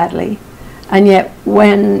so badly. And yet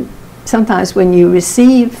sometimes when you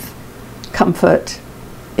receive comfort,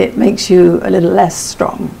 it makes you a little less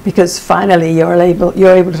strong, because finally you're able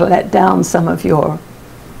to let down some of your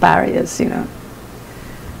barriers, you know.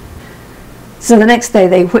 So the next day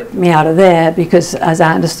they whipped me out of there, because as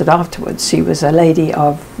I understood afterwards, she was a lady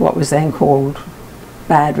of what was then called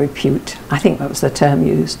bad repute. I think that was the term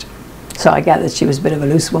used. So I gathered she was a bit of a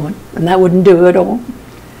loose woman, and that wouldn't do at all.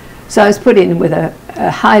 So I was put in with a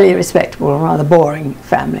highly respectable and rather boring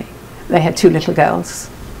family. They had 2 little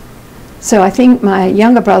girls. So I think my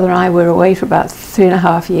younger brother and I were away for about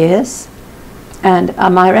 3.5 years. And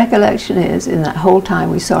my recollection is, in that whole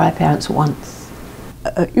time, we saw our parents once.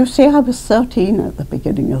 You see, I was 13 at the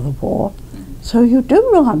beginning of the war, so you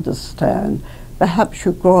do understand. Perhaps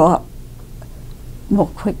you grow up more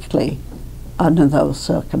quickly under those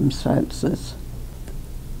circumstances.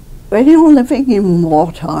 When you're living in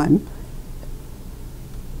wartime,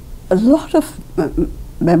 a lot of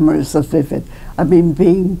memories are vivid. I mean,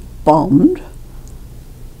 being bombed,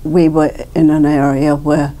 we were in an area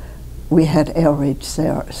where we had air raid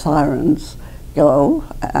sirens go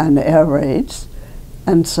and air raids,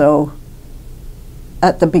 and so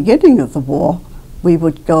at the beginning of the war we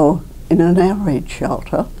would go in an air raid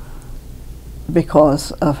shelter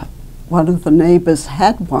because of one of the neighbors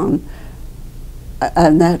had one,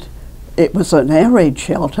 and that it was an air raid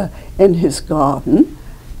shelter in his garden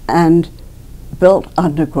and built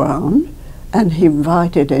underground, and he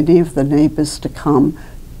invited any of the neighbors to come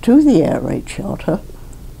to the air raid shelter.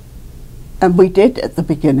 And we did at the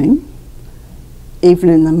beginning, even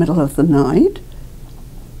in the middle of the night.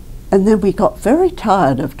 And then we got very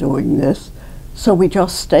tired of doing this, so we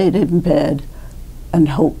just stayed in bed and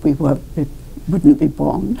hoped we wouldn't be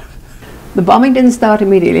bombed. The bombing didn't start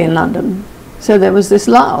immediately in London, so there was this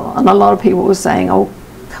lull, and a lot of people were saying, oh,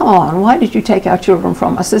 come on, why did you take our children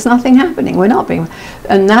from us? There's nothing happening, we're not being...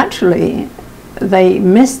 And naturally, they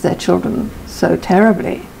missed their children so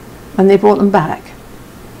terribly, and they brought them back.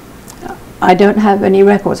 I don't have any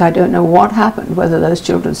records. I don't know what happened, whether those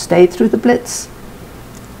children stayed through the Blitz.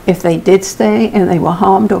 If they did stay and they were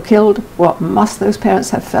harmed or killed, what must those parents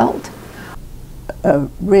have felt?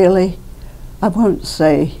 Really, I won't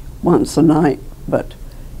say once a night, but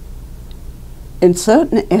in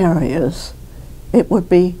certain areas, it would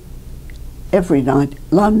be every night.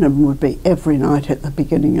 London would be every night at the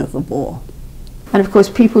beginning of the war. And of course,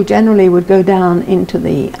 people generally would go down into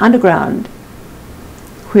the underground,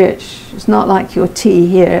 which is not like your T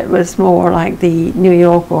here. It was more like the New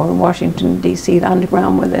York or Washington, D.C., the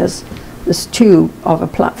underground, where there's this tube of a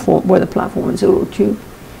platform, where the platform is a little tube,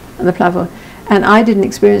 and the platform. And I didn't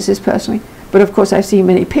experience this personally, but of course I've seen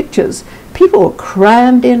many pictures. People were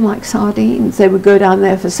crammed in like sardines. They would go down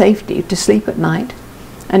there for safety to sleep at night,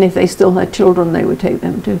 and if they still had children, they would take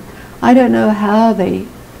them too. I don't know how they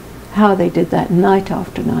did that night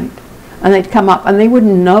after night. And they'd come up and they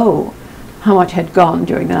wouldn't know how much had gone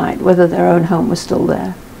during the night, whether their own home was still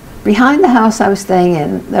there. Behind the house I was staying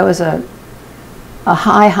in, there was a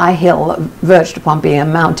high hill that verged upon being a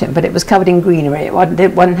mountain, but it was covered in greenery. It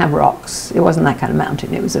wouldn't have rocks. It wasn't that kind of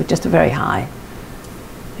mountain. It was just a very high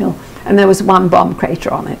hill. And there was one bomb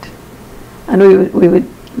crater on it. And we would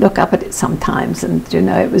look up at it sometimes, and you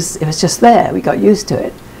know, it was just there. We got used to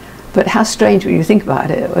it. But how strange when you think about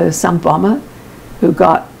it. It was some bomber who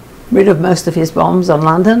got rid of most of his bombs on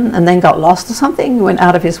London and then got lost or something, went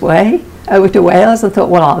out of his way over to Wales and thought,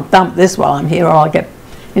 well, I'll dump this while I'm here or I'll get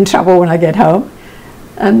in trouble when I get home,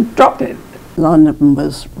 and dropped it. London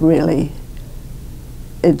was really,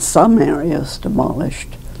 in some areas,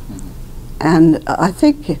 demolished. And I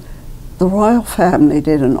think the royal family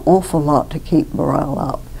did an awful lot to keep morale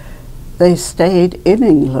up. They stayed in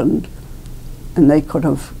England, and they could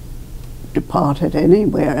have departed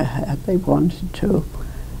anywhere had they wanted to.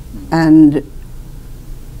 And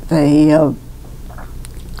they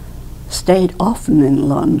stayed often in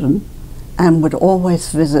London and would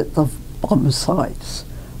always visit the bomb sites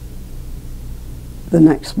the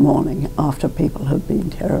next morning after people had been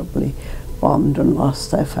terribly bombed and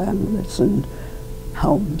lost their families and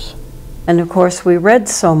homes. And of course we read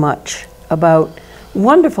so much about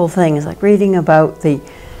wonderful things, like reading about the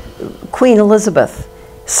Queen Elizabeth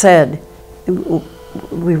said,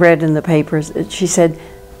 we read in the papers, she said,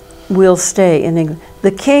 we'll stay in England.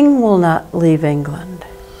 The king will not leave England,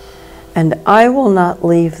 and I will not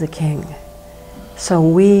leave the king, so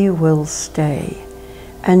we will stay.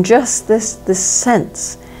 And just this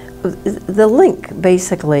sense, the link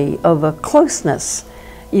basically of a closeness.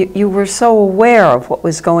 You were so aware of what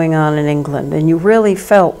was going on in England, and you really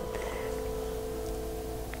felt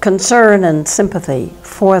concern and sympathy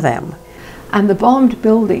for them. And the bombed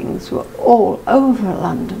buildings were all over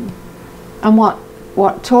London. And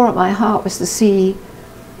what tore at my heart was to see,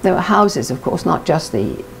 there were houses, of course, not just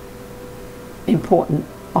the important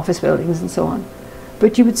office buildings and so on,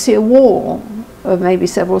 but you would see a wall of maybe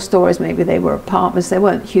several stories. Maybe they were apartments. They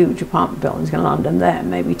weren't huge apartment buildings in London there,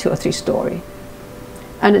 maybe 2 or 3 story.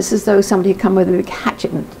 And it's as though somebody had come with a big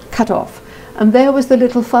hatchet and cut off. And there was the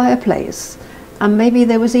little fireplace. And maybe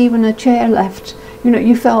there was even a chair left. You know,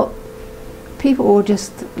 you felt people were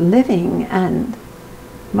just living, and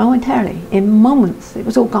momentarily, in moments, it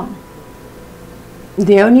was all gone.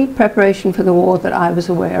 The only preparation for the war that I was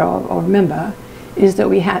aware of or remember is that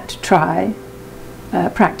we had to try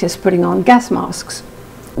practice putting on gas masks.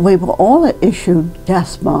 We were all issued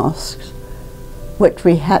gas masks, which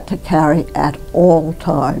we had to carry at all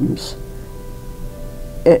times.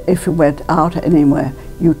 If you went out anywhere,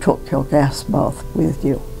 you took your gas mask with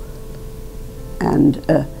you. And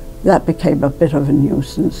that became a bit of a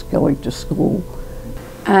nuisance going to school.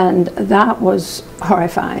 And that was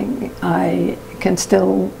horrifying. I can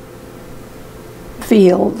still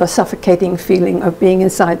feel the suffocating feeling of being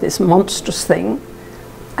inside this monstrous thing.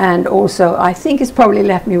 And also, I think it's probably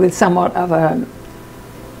left me with somewhat of a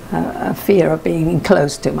fear of being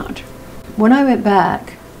enclosed too much. When I went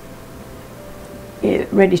back,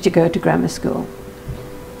 ready to go to grammar school,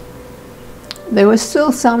 there was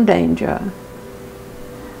still some danger,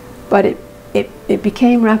 but it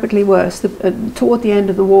became rapidly worse. Toward the end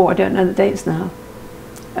of the war, I don't know the dates now,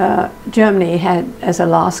 Germany had, as a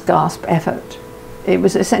last gasp effort, it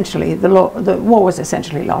was essentially, the war was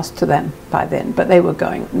essentially lost to them by then, but they were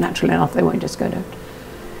going, naturally enough, they weren't just going to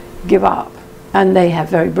give up. And they have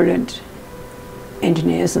very brilliant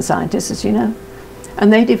engineers and scientists, as you know.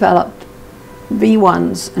 And they developed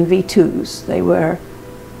V1s and V2s. They were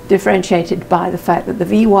differentiated by the fact that the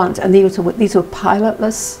V1s, and these were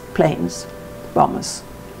pilotless planes, bombers,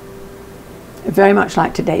 very much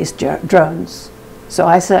like today's drones. So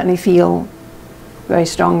I certainly feel very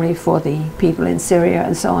strongly for the people in Syria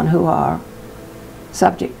and so on who are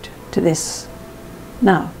subject to this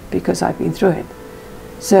now, because I've been through it.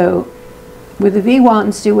 So with the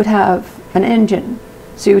V1s, you would have an engine,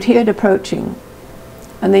 so you would hear it approaching,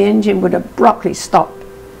 and the engine would abruptly stop,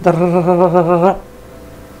 and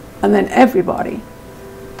then everybody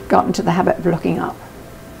got into the habit of looking up.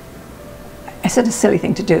 It's a silly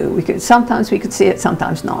thing to do. Sometimes we could see it,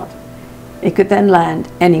 sometimes not. It could then land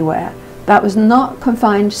anywhere. That was not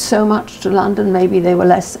confined so much to London. Maybe they were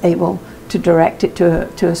less able to direct it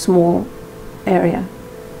to a small area.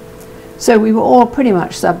 So we were all pretty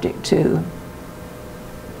much subject to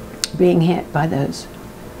being hit by those.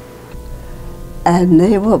 And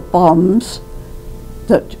they were bombs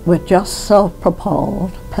that were just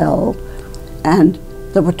self-propelled, and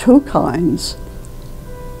there were two kinds.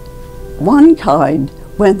 One kind,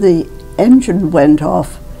 when the engine went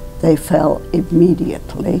off, they fell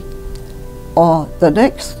immediately. Or the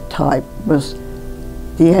next type was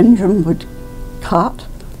the engine would cut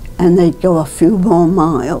and they'd go a few more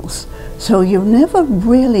miles. So you never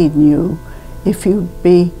really knew if you'd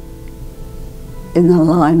be in the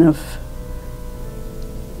line of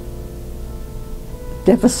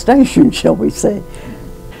devastation, shall we say.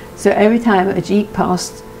 So every time a Jeep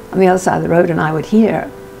passed on the other side of the road and I would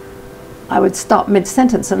hear, I would stop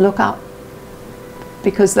mid-sentence and look up,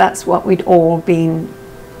 because that's what we'd all been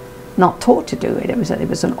not taught to do. It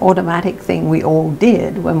was an automatic thing we all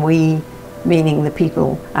did when we, meaning the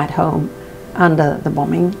people at home under the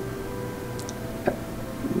bombing,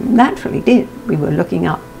 naturally did. We were looking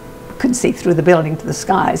up, couldn't see through the building to the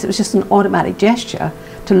skies. It was just an automatic gesture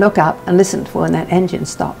to look up and listen for when that engine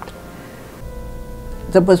stopped.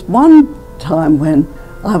 There was one time when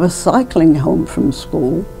I was cycling home from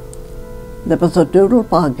school. There was a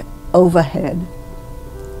doodlebug overhead.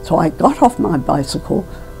 So I got off my bicycle,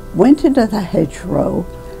 went into the hedgerow,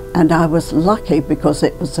 and I was lucky because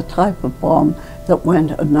it was the type of bomb that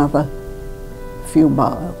went another few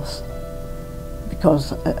miles,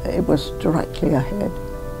 because it was directly ahead.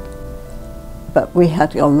 But we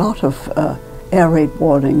had a lot of air raid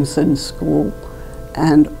warnings in school,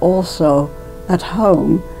 and also at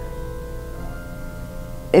home.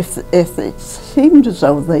 If it seemed as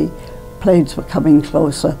though the planes were coming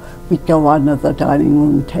closer, we'd go under the dining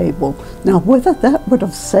room table. Now, whether that would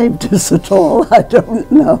have saved us at all, I don't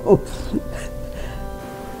know.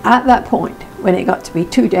 At that point, when it got to be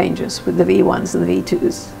too dangerous with the V1s and the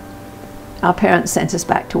V2s, our parents sent us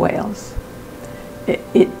back to Wales.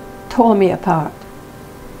 It tore me apart.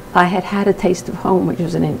 I had had a taste of home, which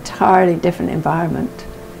was an entirely different environment.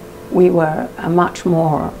 We were a much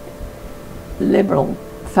more liberal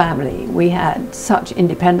family. We had such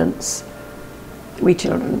independence, we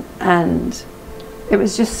children, and it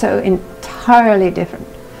was just so entirely different.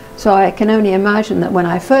 So I can only imagine that when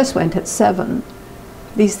I first went at 7,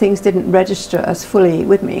 these things didn't register as fully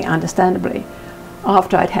with me, understandably.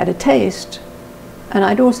 After I'd had a taste, and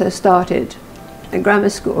I'd also started at grammar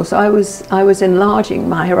school, so I was enlarging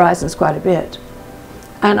my horizons quite a bit,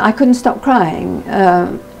 and I couldn't stop crying.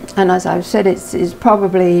 And as I've said, it's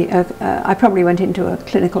probably I probably went into a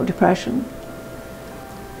clinical depression.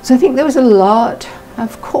 So I think there was a lot.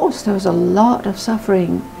 Of course, there was a lot of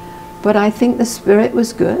suffering, but I think the spirit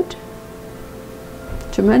was good,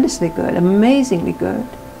 tremendously good, amazingly good.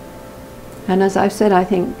 And as I've said, I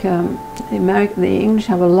think the English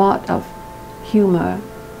have a lot of humor,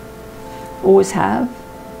 always have,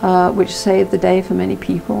 which saved the day for many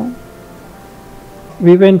people.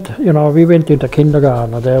 We went into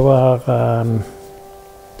kindergarten, and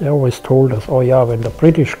they always told us, oh yeah, when the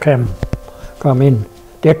British come in,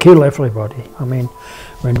 They kill everybody. I mean,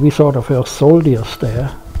 when we saw the first soldiers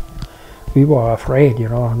there, we were afraid, you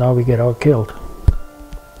know, now we get all killed.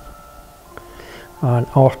 And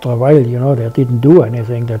after a while, you know, they didn't do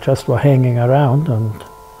anything. They just were hanging around and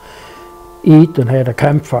eat and had a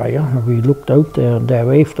campfire. And we looked out there and they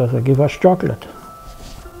waved us and gave us chocolate.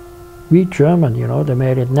 We German, you know, they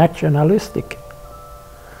made it nationalistic.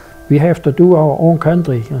 We have to do our own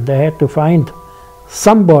country, and they had to find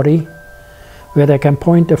somebody where they can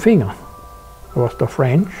point the finger. It was the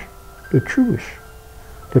French, the Jewish,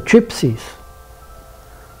 the Gypsies.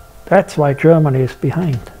 That's why Germany is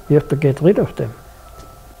behind. We have to get rid of them.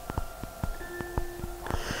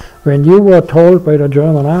 When you were told by the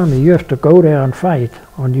German army you have to go there and fight,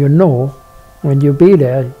 and you know when you be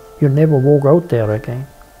there you never walk out there again.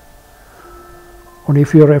 And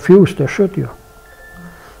if you refuse, they shoot you.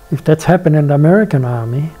 If that's happened in the American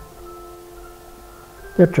army,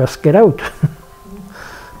 they just get out.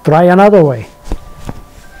 Try another way.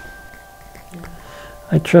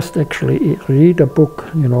 I just actually read a book,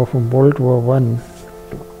 you know, from World War I,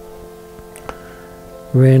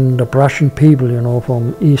 when the Prussian people, you know,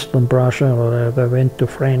 from Eastern Prussia, they went to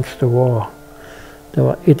France to war. They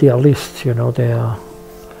were idealists, you know, they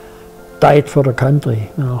died for the country.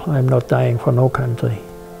 No, I'm not dying for no country.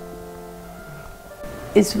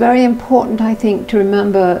 It's very important, I think, to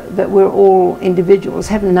remember that we're all individuals.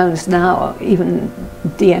 Heaven knows now, even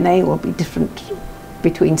DNA will be different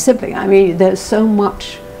between siblings. I mean, there's so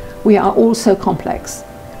much. We are all so complex.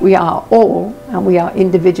 We are all, and we are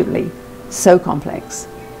individually so complex.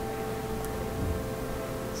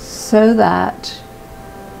 So that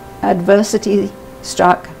adversity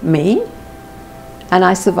struck me, and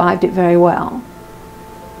I survived it very well.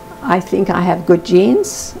 I think I have good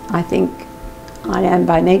genes. I think I am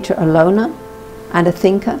by nature a loner and a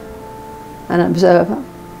thinker, an observer.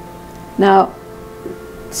 Now,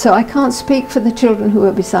 so I can't speak for the children who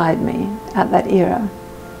were beside me at that era,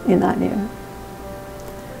 in that era.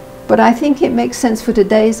 But I think it makes sense for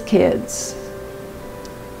today's kids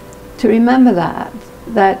to remember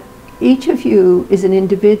that each of you is an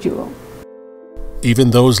individual.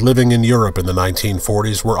 Even those living in Europe in the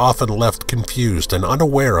 1940s were often left confused and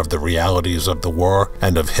unaware of the realities of the war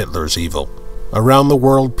and of Hitler's evil. Around the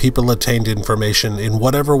world, people attained information in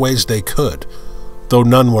whatever ways they could, though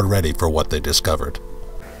none were ready for what they discovered.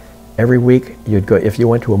 Every week, you'd go, if you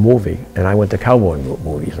went to a movie, and I went to cowboy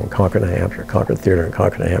movies in Concord, New Hampshire, Concord Theater in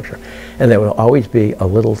Concord, New Hampshire, and there would always be a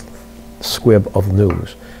little squib of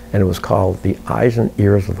news, and it was called The Eyes and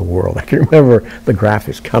Ears of the World. I can remember the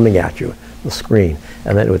graphics coming at you, the screen,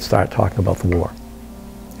 and then it would start talking about the war.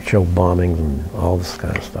 It showed bombings and all this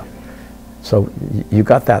kind of stuff. So you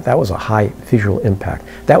got that. That was a high visual impact.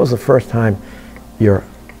 That was the first time your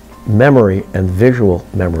memory and visual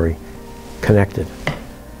memory connected.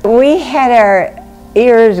 We had our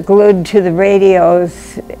ears glued to the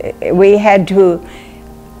radios. We had to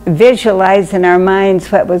visualize in our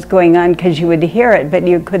minds what was going on because you would hear it, but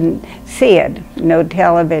you couldn't see it. No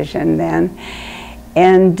television then.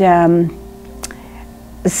 And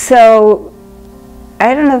so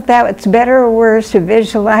I don't know if that's better or worse to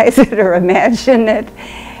visualize it or imagine it.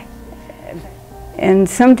 And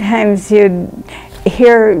sometimes you'd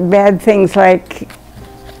hear bad things like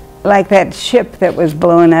that ship that was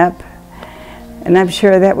blown up. And I'm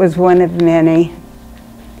sure that was one of many.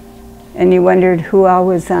 And you wondered who all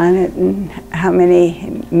was on it and how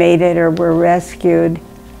many made it or were rescued.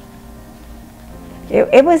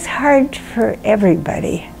 It was hard for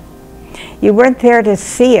everybody. You weren't there to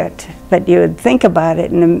see it, but you would think about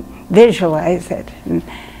it and visualize it and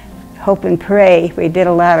hope and pray. We did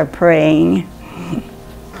a lot of praying.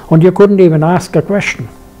 And you couldn't even ask a question.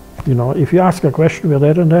 You know, if you ask a question with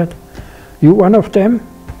that and that, you one of them,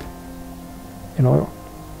 you know,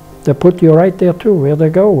 they put you right there too, where they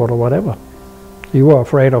go or whatever. You were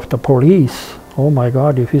afraid of the police. Oh my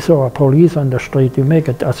God, if you saw a police on the street, you make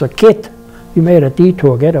it, as a kid, you made a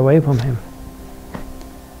detour, get away from him.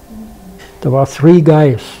 There were 3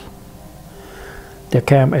 guys. They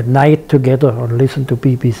came at night together and listened to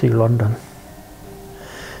BBC London.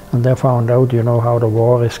 And they found out, you know, how the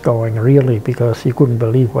war is going really, because he couldn't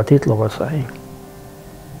believe what Hitler was saying.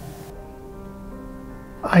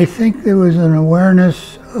 I think there was an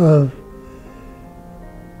awareness of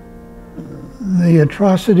the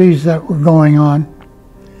atrocities that were going on,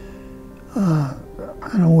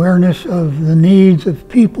 an awareness of the needs of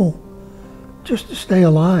people just to stay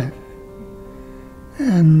alive,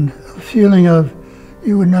 and a feeling of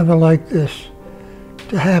you would never like this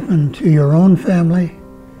to happen to your own family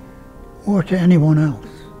or to anyone else.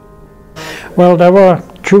 Well, there were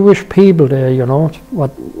Jewish people there, you know.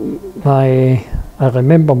 What my I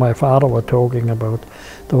remember my father was talking about,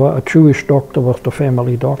 there was a Jewish doctor, was the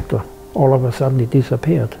family doctor. All of a sudden he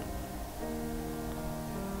disappeared.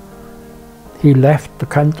 He left the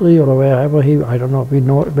country or wherever I don't know, we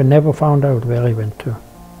never found out where he went to.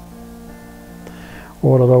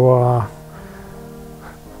 Or there was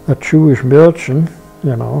a Jewish merchant,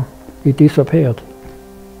 you know, he disappeared.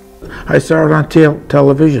 I saw it on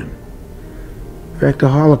television. In fact, the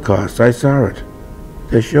Holocaust, I saw it.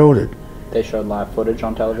 They showed it. They showed live footage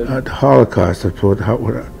on television? The Holocaust,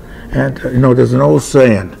 and you know, there's an old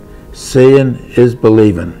saying, seeing is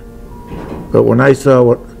believing. But when I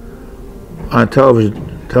saw it on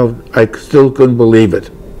television, I still couldn't believe it.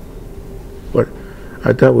 But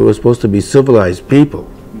I thought we were supposed to be civilized people.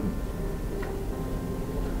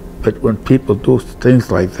 But when people do things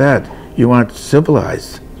like that, you aren't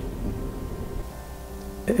civilized.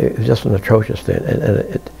 It was just an atrocious thing,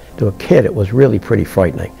 and to a kid it was really pretty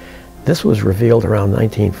frightening. This was revealed around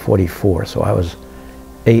 1944, so I was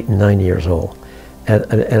 8 and 9 years old.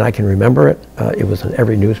 And I can remember it. It was in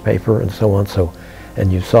every newspaper and so on,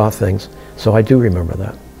 and you saw things. So I do remember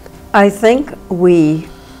that. I think we,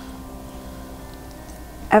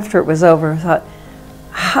 after it was over, thought,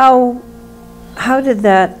 how did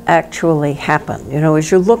that actually happen? You know, as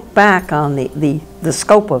you look back on the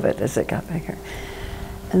scope of it as it got bigger,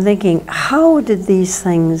 and thinking, how did these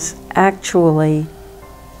things actually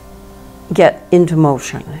get into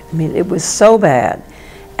motion? I mean, it was so bad.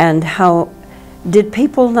 And how did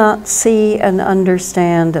people not see and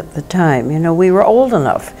understand at the time? You know, we were old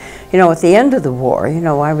enough, you know, at the end of the war, you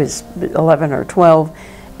know, I was 11 or 12,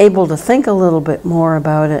 able to think a little bit more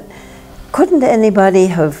about it. Couldn't anybody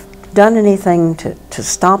have done anything to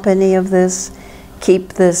stop any of this,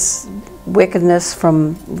 keep this wickedness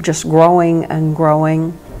from just growing and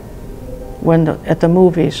growing? At the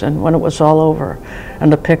movies and when it was all over,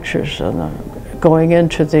 and the pictures and going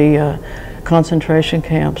into the concentration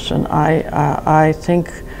camps, and I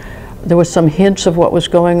think there was some hints of what was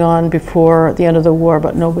going on before the end of the war,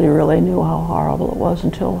 but nobody really knew how horrible it was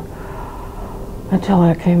until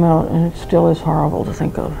that came out, and it still is horrible to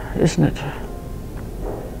think of, isn't it?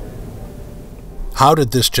 How did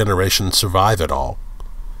this generation survive it all?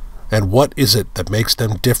 And what is it that makes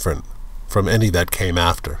them different from any that came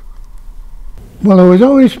after? Well, there was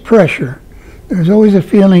always pressure. There was always a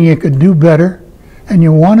feeling you could do better, and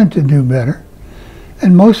you wanted to do better.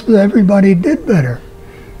 And most of everybody did better.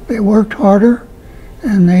 They worked harder,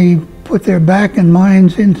 and they put their back and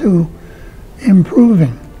minds into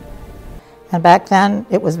improving. And back then,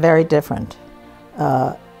 it was very different.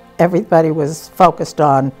 Everybody was focused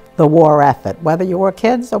on the war effort, whether you were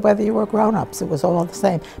kids or whether you were grown-ups. It was all the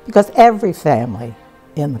same, because every family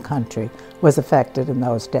in the country was affected in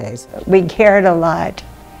those days. We cared a lot.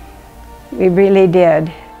 We really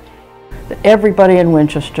did. Everybody in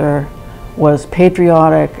Winchester was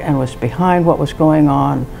patriotic and was behind what was going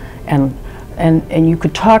on, and you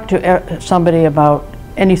could talk to somebody about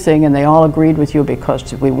anything and they all agreed with you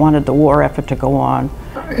because we wanted the war effort to go on.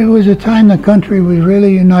 It was a time the country was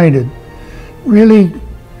really united, really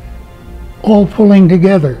all pulling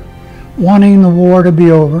together, wanting the war to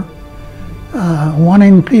be over,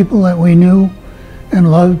 wanting people that we knew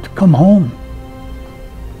and loved to come home.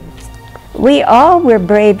 We all were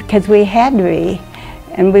brave because we had to be,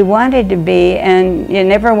 and we wanted to be, and you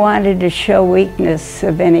never wanted to show weakness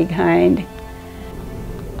of any kind.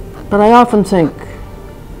 But I often think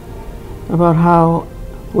about how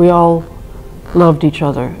we all loved each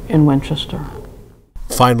other in Winchester.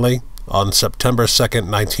 Finally, on September 2nd,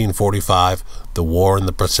 1945, the war in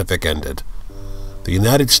the Pacific ended. The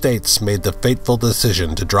United States made the fateful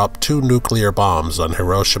decision to drop 2 nuclear bombs on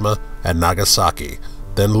Hiroshima and Nagasaki,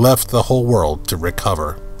 then left the whole world to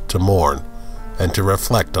recover, to mourn, and to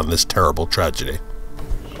reflect on this terrible tragedy.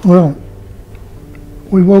 Well,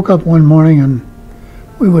 we woke up one morning and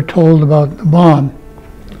we were told about the bomb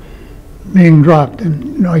being dropped, and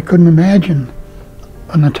you know, I couldn't imagine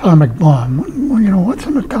an atomic bomb. Well, you know, what's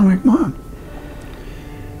an atomic bomb?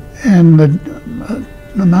 And the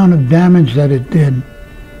amount of damage that it did,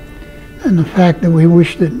 and the fact that we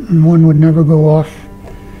wished that one would never go off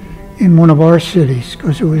in one of our cities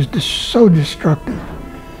because it was so destructive.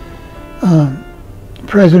 The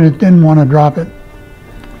president didn't want to drop it,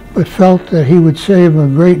 but felt that he would save a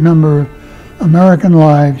great number of American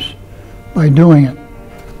lives by doing it,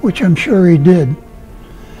 which I'm sure he did.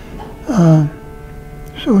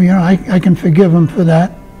 So, you know, I can forgive him for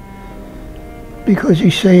that because he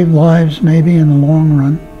saved lives maybe in the long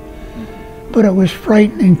run. But it was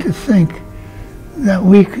frightening to think that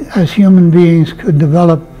we as human beings could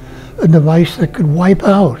develop a device that could wipe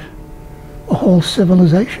out a whole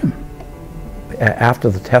civilization. after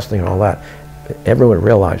the testing and all that, everyone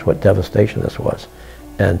realized what devastation this was.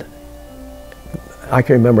 And I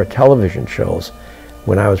can remember television shows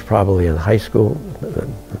when I was probably in high school,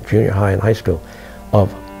 junior high and high school,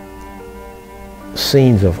 of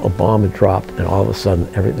scenes of a bomb had dropped and all of a sudden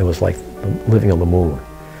everything was like living on the moon.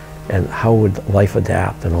 And how would life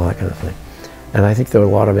adapt and all that kind of thing. And I think there were a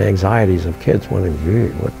lot of anxieties of kids wondering, gee,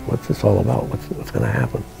 what's this all about? What's going to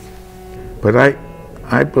happen? But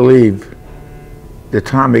I believe the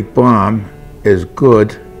atomic bomb is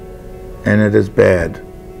good and it is bad.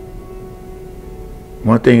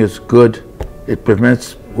 One thing is good, it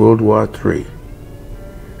prevents World War III.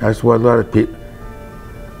 That's what a lot of people,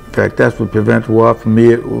 in fact, that's what prevents war from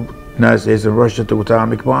the United States and Russia, the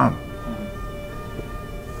atomic bomb.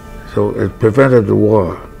 So it prevented the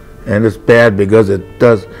war. And it's bad because it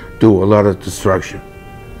does do a lot of destruction.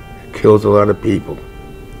 It kills a lot of people.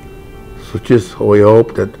 So just we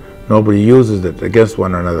hope that nobody uses it against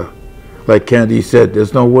one another. Like Kennedy said,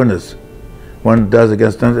 there's no winners. One does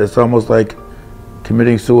against another, it's almost like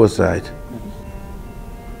committing suicide.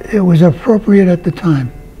 It was appropriate at the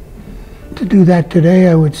time. To do that today,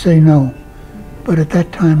 I would say no. But at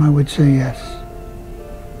that time, I would say yes.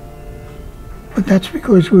 But that's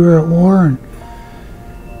because we were at war and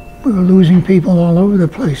we were losing people all over the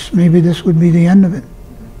place. Maybe this would be the end of it.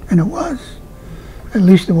 And it was. At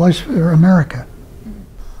least it was for America.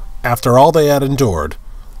 After all they had endured,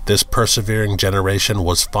 this persevering generation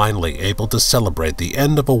was finally able to celebrate the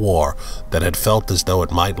end of a war that had felt as though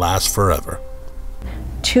it might last forever.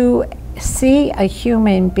 To see a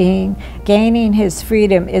human being gaining his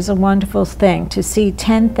freedom is a wonderful thing. To see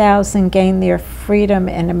 10,000 gain their freedom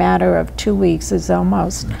in a matter of 2 weeks is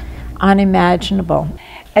almost unimaginable.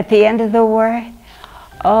 At the end of the war,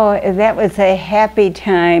 oh, that was a happy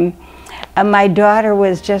time. My daughter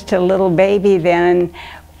was just a little baby then.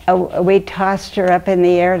 We tossed her up in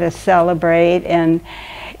the air to celebrate, and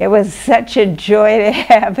it was such a joy to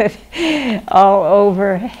have it all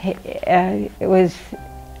over. It was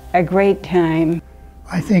a great time.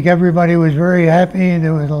 I think everybody was very happy.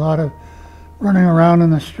 There was a lot of running around in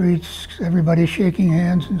the streets, everybody shaking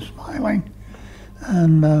hands and smiling,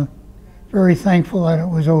 and very thankful that it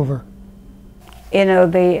was over. You know,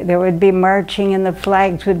 there would be marching and the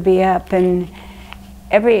flags would be up, and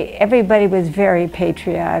everybody was very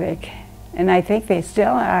patriotic, and I think they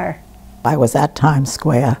still are. I was at Times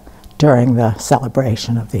Square during the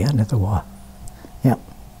celebration of the end of the war. Yep.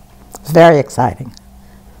 It was very exciting.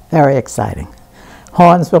 Very exciting.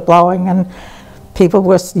 Horns were blowing and people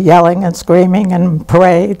were yelling and screaming and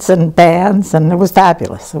parades and bands, and it was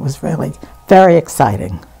fabulous. It was really very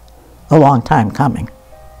exciting. A long time coming.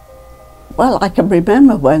 Well, I can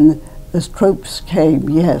remember when the troops came,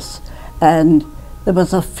 yes, and there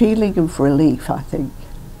was a feeling of relief, I think.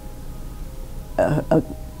 A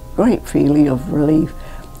great feeling of relief.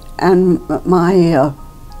 And my,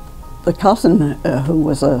 the cousin who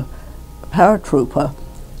was a paratrooper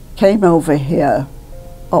came over here,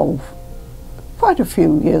 quite a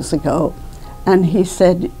few years ago, and he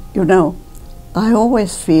said, you know, I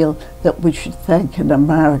always feel that we should thank an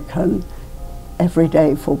American every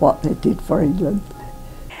day for what they did for England.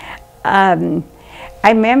 I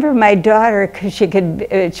remember my daughter, because she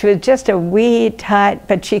was just a wee tot,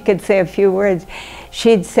 but she could say a few words.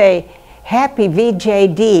 She'd say, Happy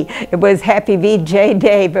VJD. It was Happy VJ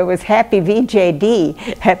Day, but it was Happy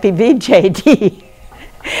VJD. Happy VJD.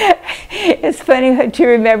 It's funny how she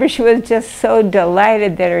remember she was just so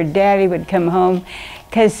delighted that her daddy would come home,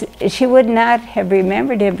 because she would not have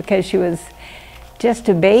remembered him because she was just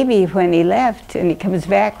a baby when he left, and he comes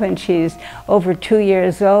back when she's over 2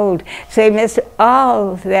 years old. So he missed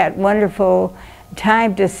all that wonderful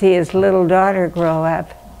time to see his little daughter grow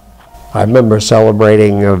up. I remember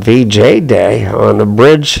celebrating a VJ Day on a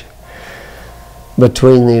bridge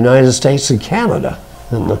between the United States and Canada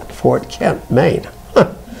in Fort Kent, Maine.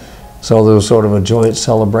 So there was sort of a joint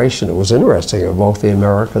celebration. It was interesting of both the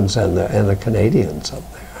Americans and the Canadians up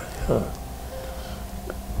there. Yeah.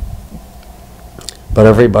 But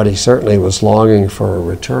everybody certainly was longing for a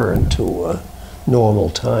return to normal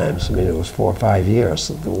times. I mean, it was 4 or 5 years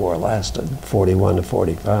that the war lasted, 41 to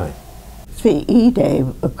 45. VE Day,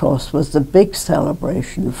 of course, was the big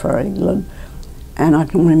celebration for England. And I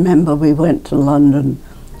can remember we went to London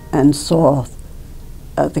and saw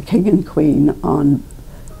the King and Queen on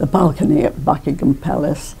the balcony at Buckingham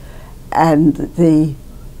Palace, and the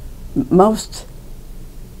most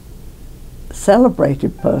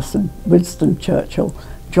celebrated person, Winston Churchill,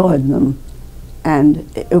 joined them,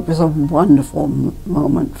 and it was a wonderful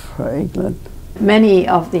moment for England. Many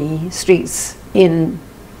of the streets in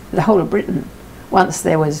the whole of Britain once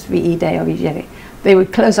there was VE Day or VJ Day, they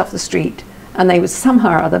would close off the street and they would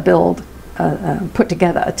somehow or other put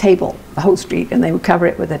together a table, the whole street, and they would cover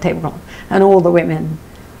it with a tablecloth. And all the women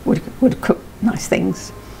would cook nice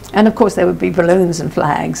things. And of course there would be balloons and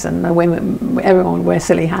flags, and the women, everyone would wear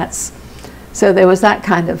silly hats. So there was that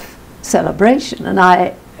kind of celebration, and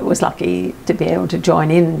I was lucky to be able to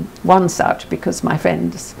join in one such because my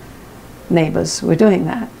friends, neighbors were doing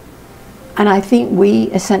that. And I think we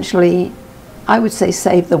essentially, I would say,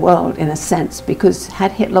 saved the world in a sense, because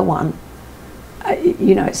had Hitler won,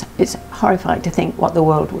 you know, it's horrifying to think what the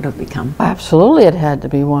world would have become. Absolutely it had to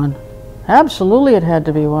be one. Absolutely it had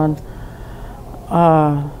to be one.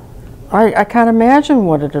 I can't imagine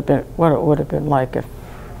what it would have been like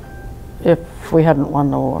if we hadn't won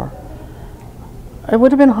the war. It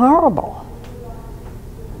would have been horrible.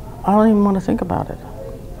 I don't even want to think about it.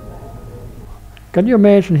 Can you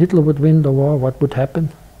imagine Hitler would win the war? What would happen?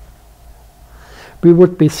 We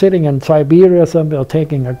would be sitting in Siberia somewhere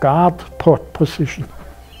taking a guard position.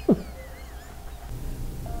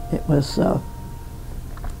 It was a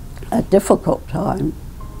difficult time,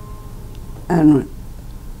 and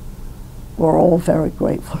we're all very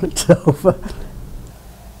grateful it's over.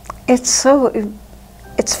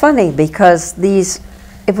 It's funny because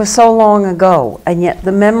it was so long ago, and yet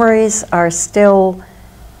the memories are still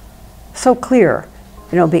so clear.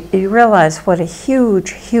 You know, you realize what a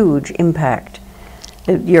huge, huge impact.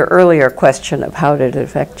 Your earlier question of how did it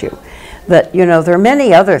affect you, that, you know, there are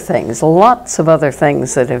many other things, lots of other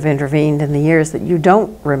things that have intervened in the years that you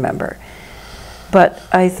don't remember. But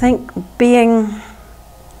I think being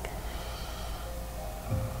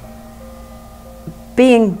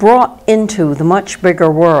brought into the much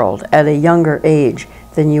bigger world at a younger age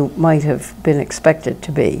than you might have been expected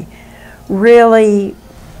to be really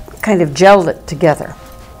kind of gelled it together.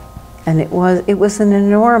 And it was an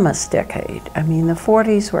enormous decade. I mean, the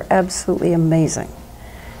 40s were absolutely amazing.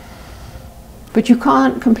 But you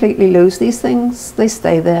can't completely lose these things. They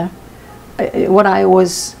stay there. What I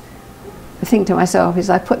always think to myself is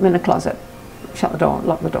I put them in a closet, shut the door,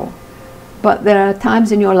 lock the door. But there are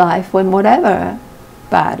times in your life when whatever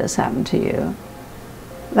bad has happened to you,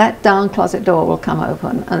 that darn closet door will come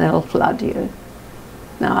open and it'll flood you.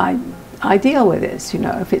 Now, I deal with this, you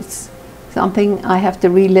know. If it's something I have to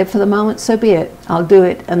relive for the moment, so be it. I'll do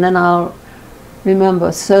it, and then I'll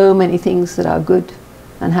remember so many things that are good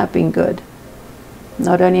and have been good,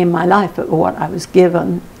 not only in my life, but what I was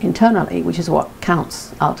given internally, which is what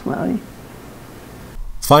counts ultimately.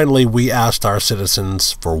 Finally, we asked our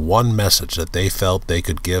citizens for one message that they felt they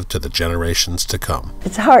could give to the generations to come.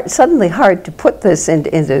 It's suddenly hard to put this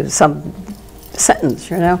into some sentence,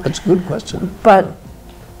 you know? That's a good question. But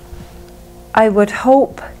I would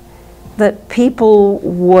hope that people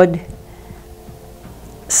would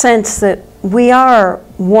sense that we are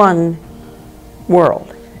one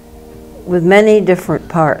world with many different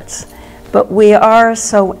parts, but we are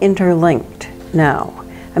so interlinked now.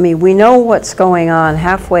 I mean, we know what's going on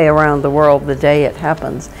halfway around the world the day it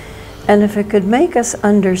happens. And if it could make us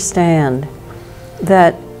understand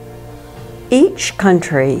that each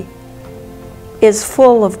country is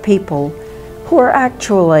full of people who are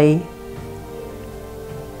actually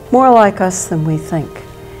more like us than we think.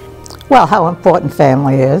 Well, how important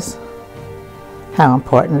family is, how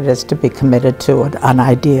important it is to be committed to an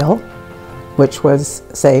ideal, which was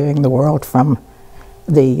saving the world from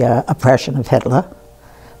the oppression of Hitler.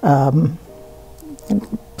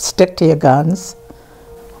 Stick to your guns.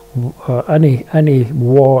 Any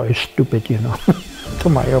war is stupid, you know, to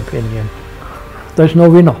my opinion. There's no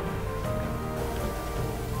winner.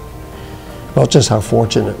 Well, just how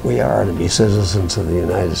fortunate we are to be citizens of the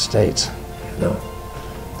United States, you know,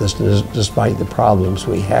 despite the problems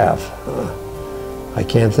we have. I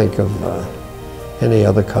can't think of any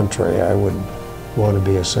other country I would want to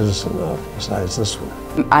be a citizen of besides this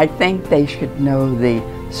one. I think they should know the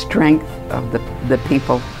strength of the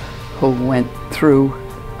people who went through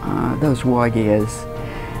those war years,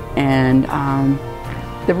 and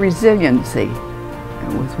the resiliency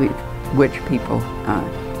with which people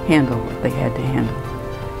handled what they had to handle.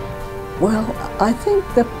 Well, I think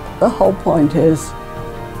that the whole point is,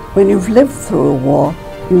 when you've lived through a war,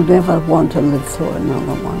 you never want to live through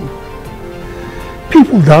another one.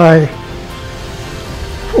 People die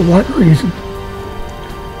for what reason?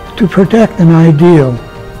 To protect an ideal.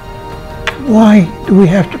 Why do we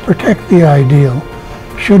have to protect the ideal?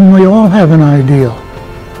 Shouldn't we all have an ideal?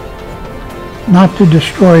 Not to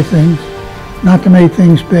destroy things, not to make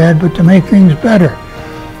things bad, but to make things better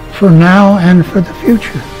for now and for the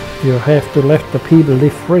future. You have to let the people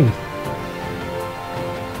live free.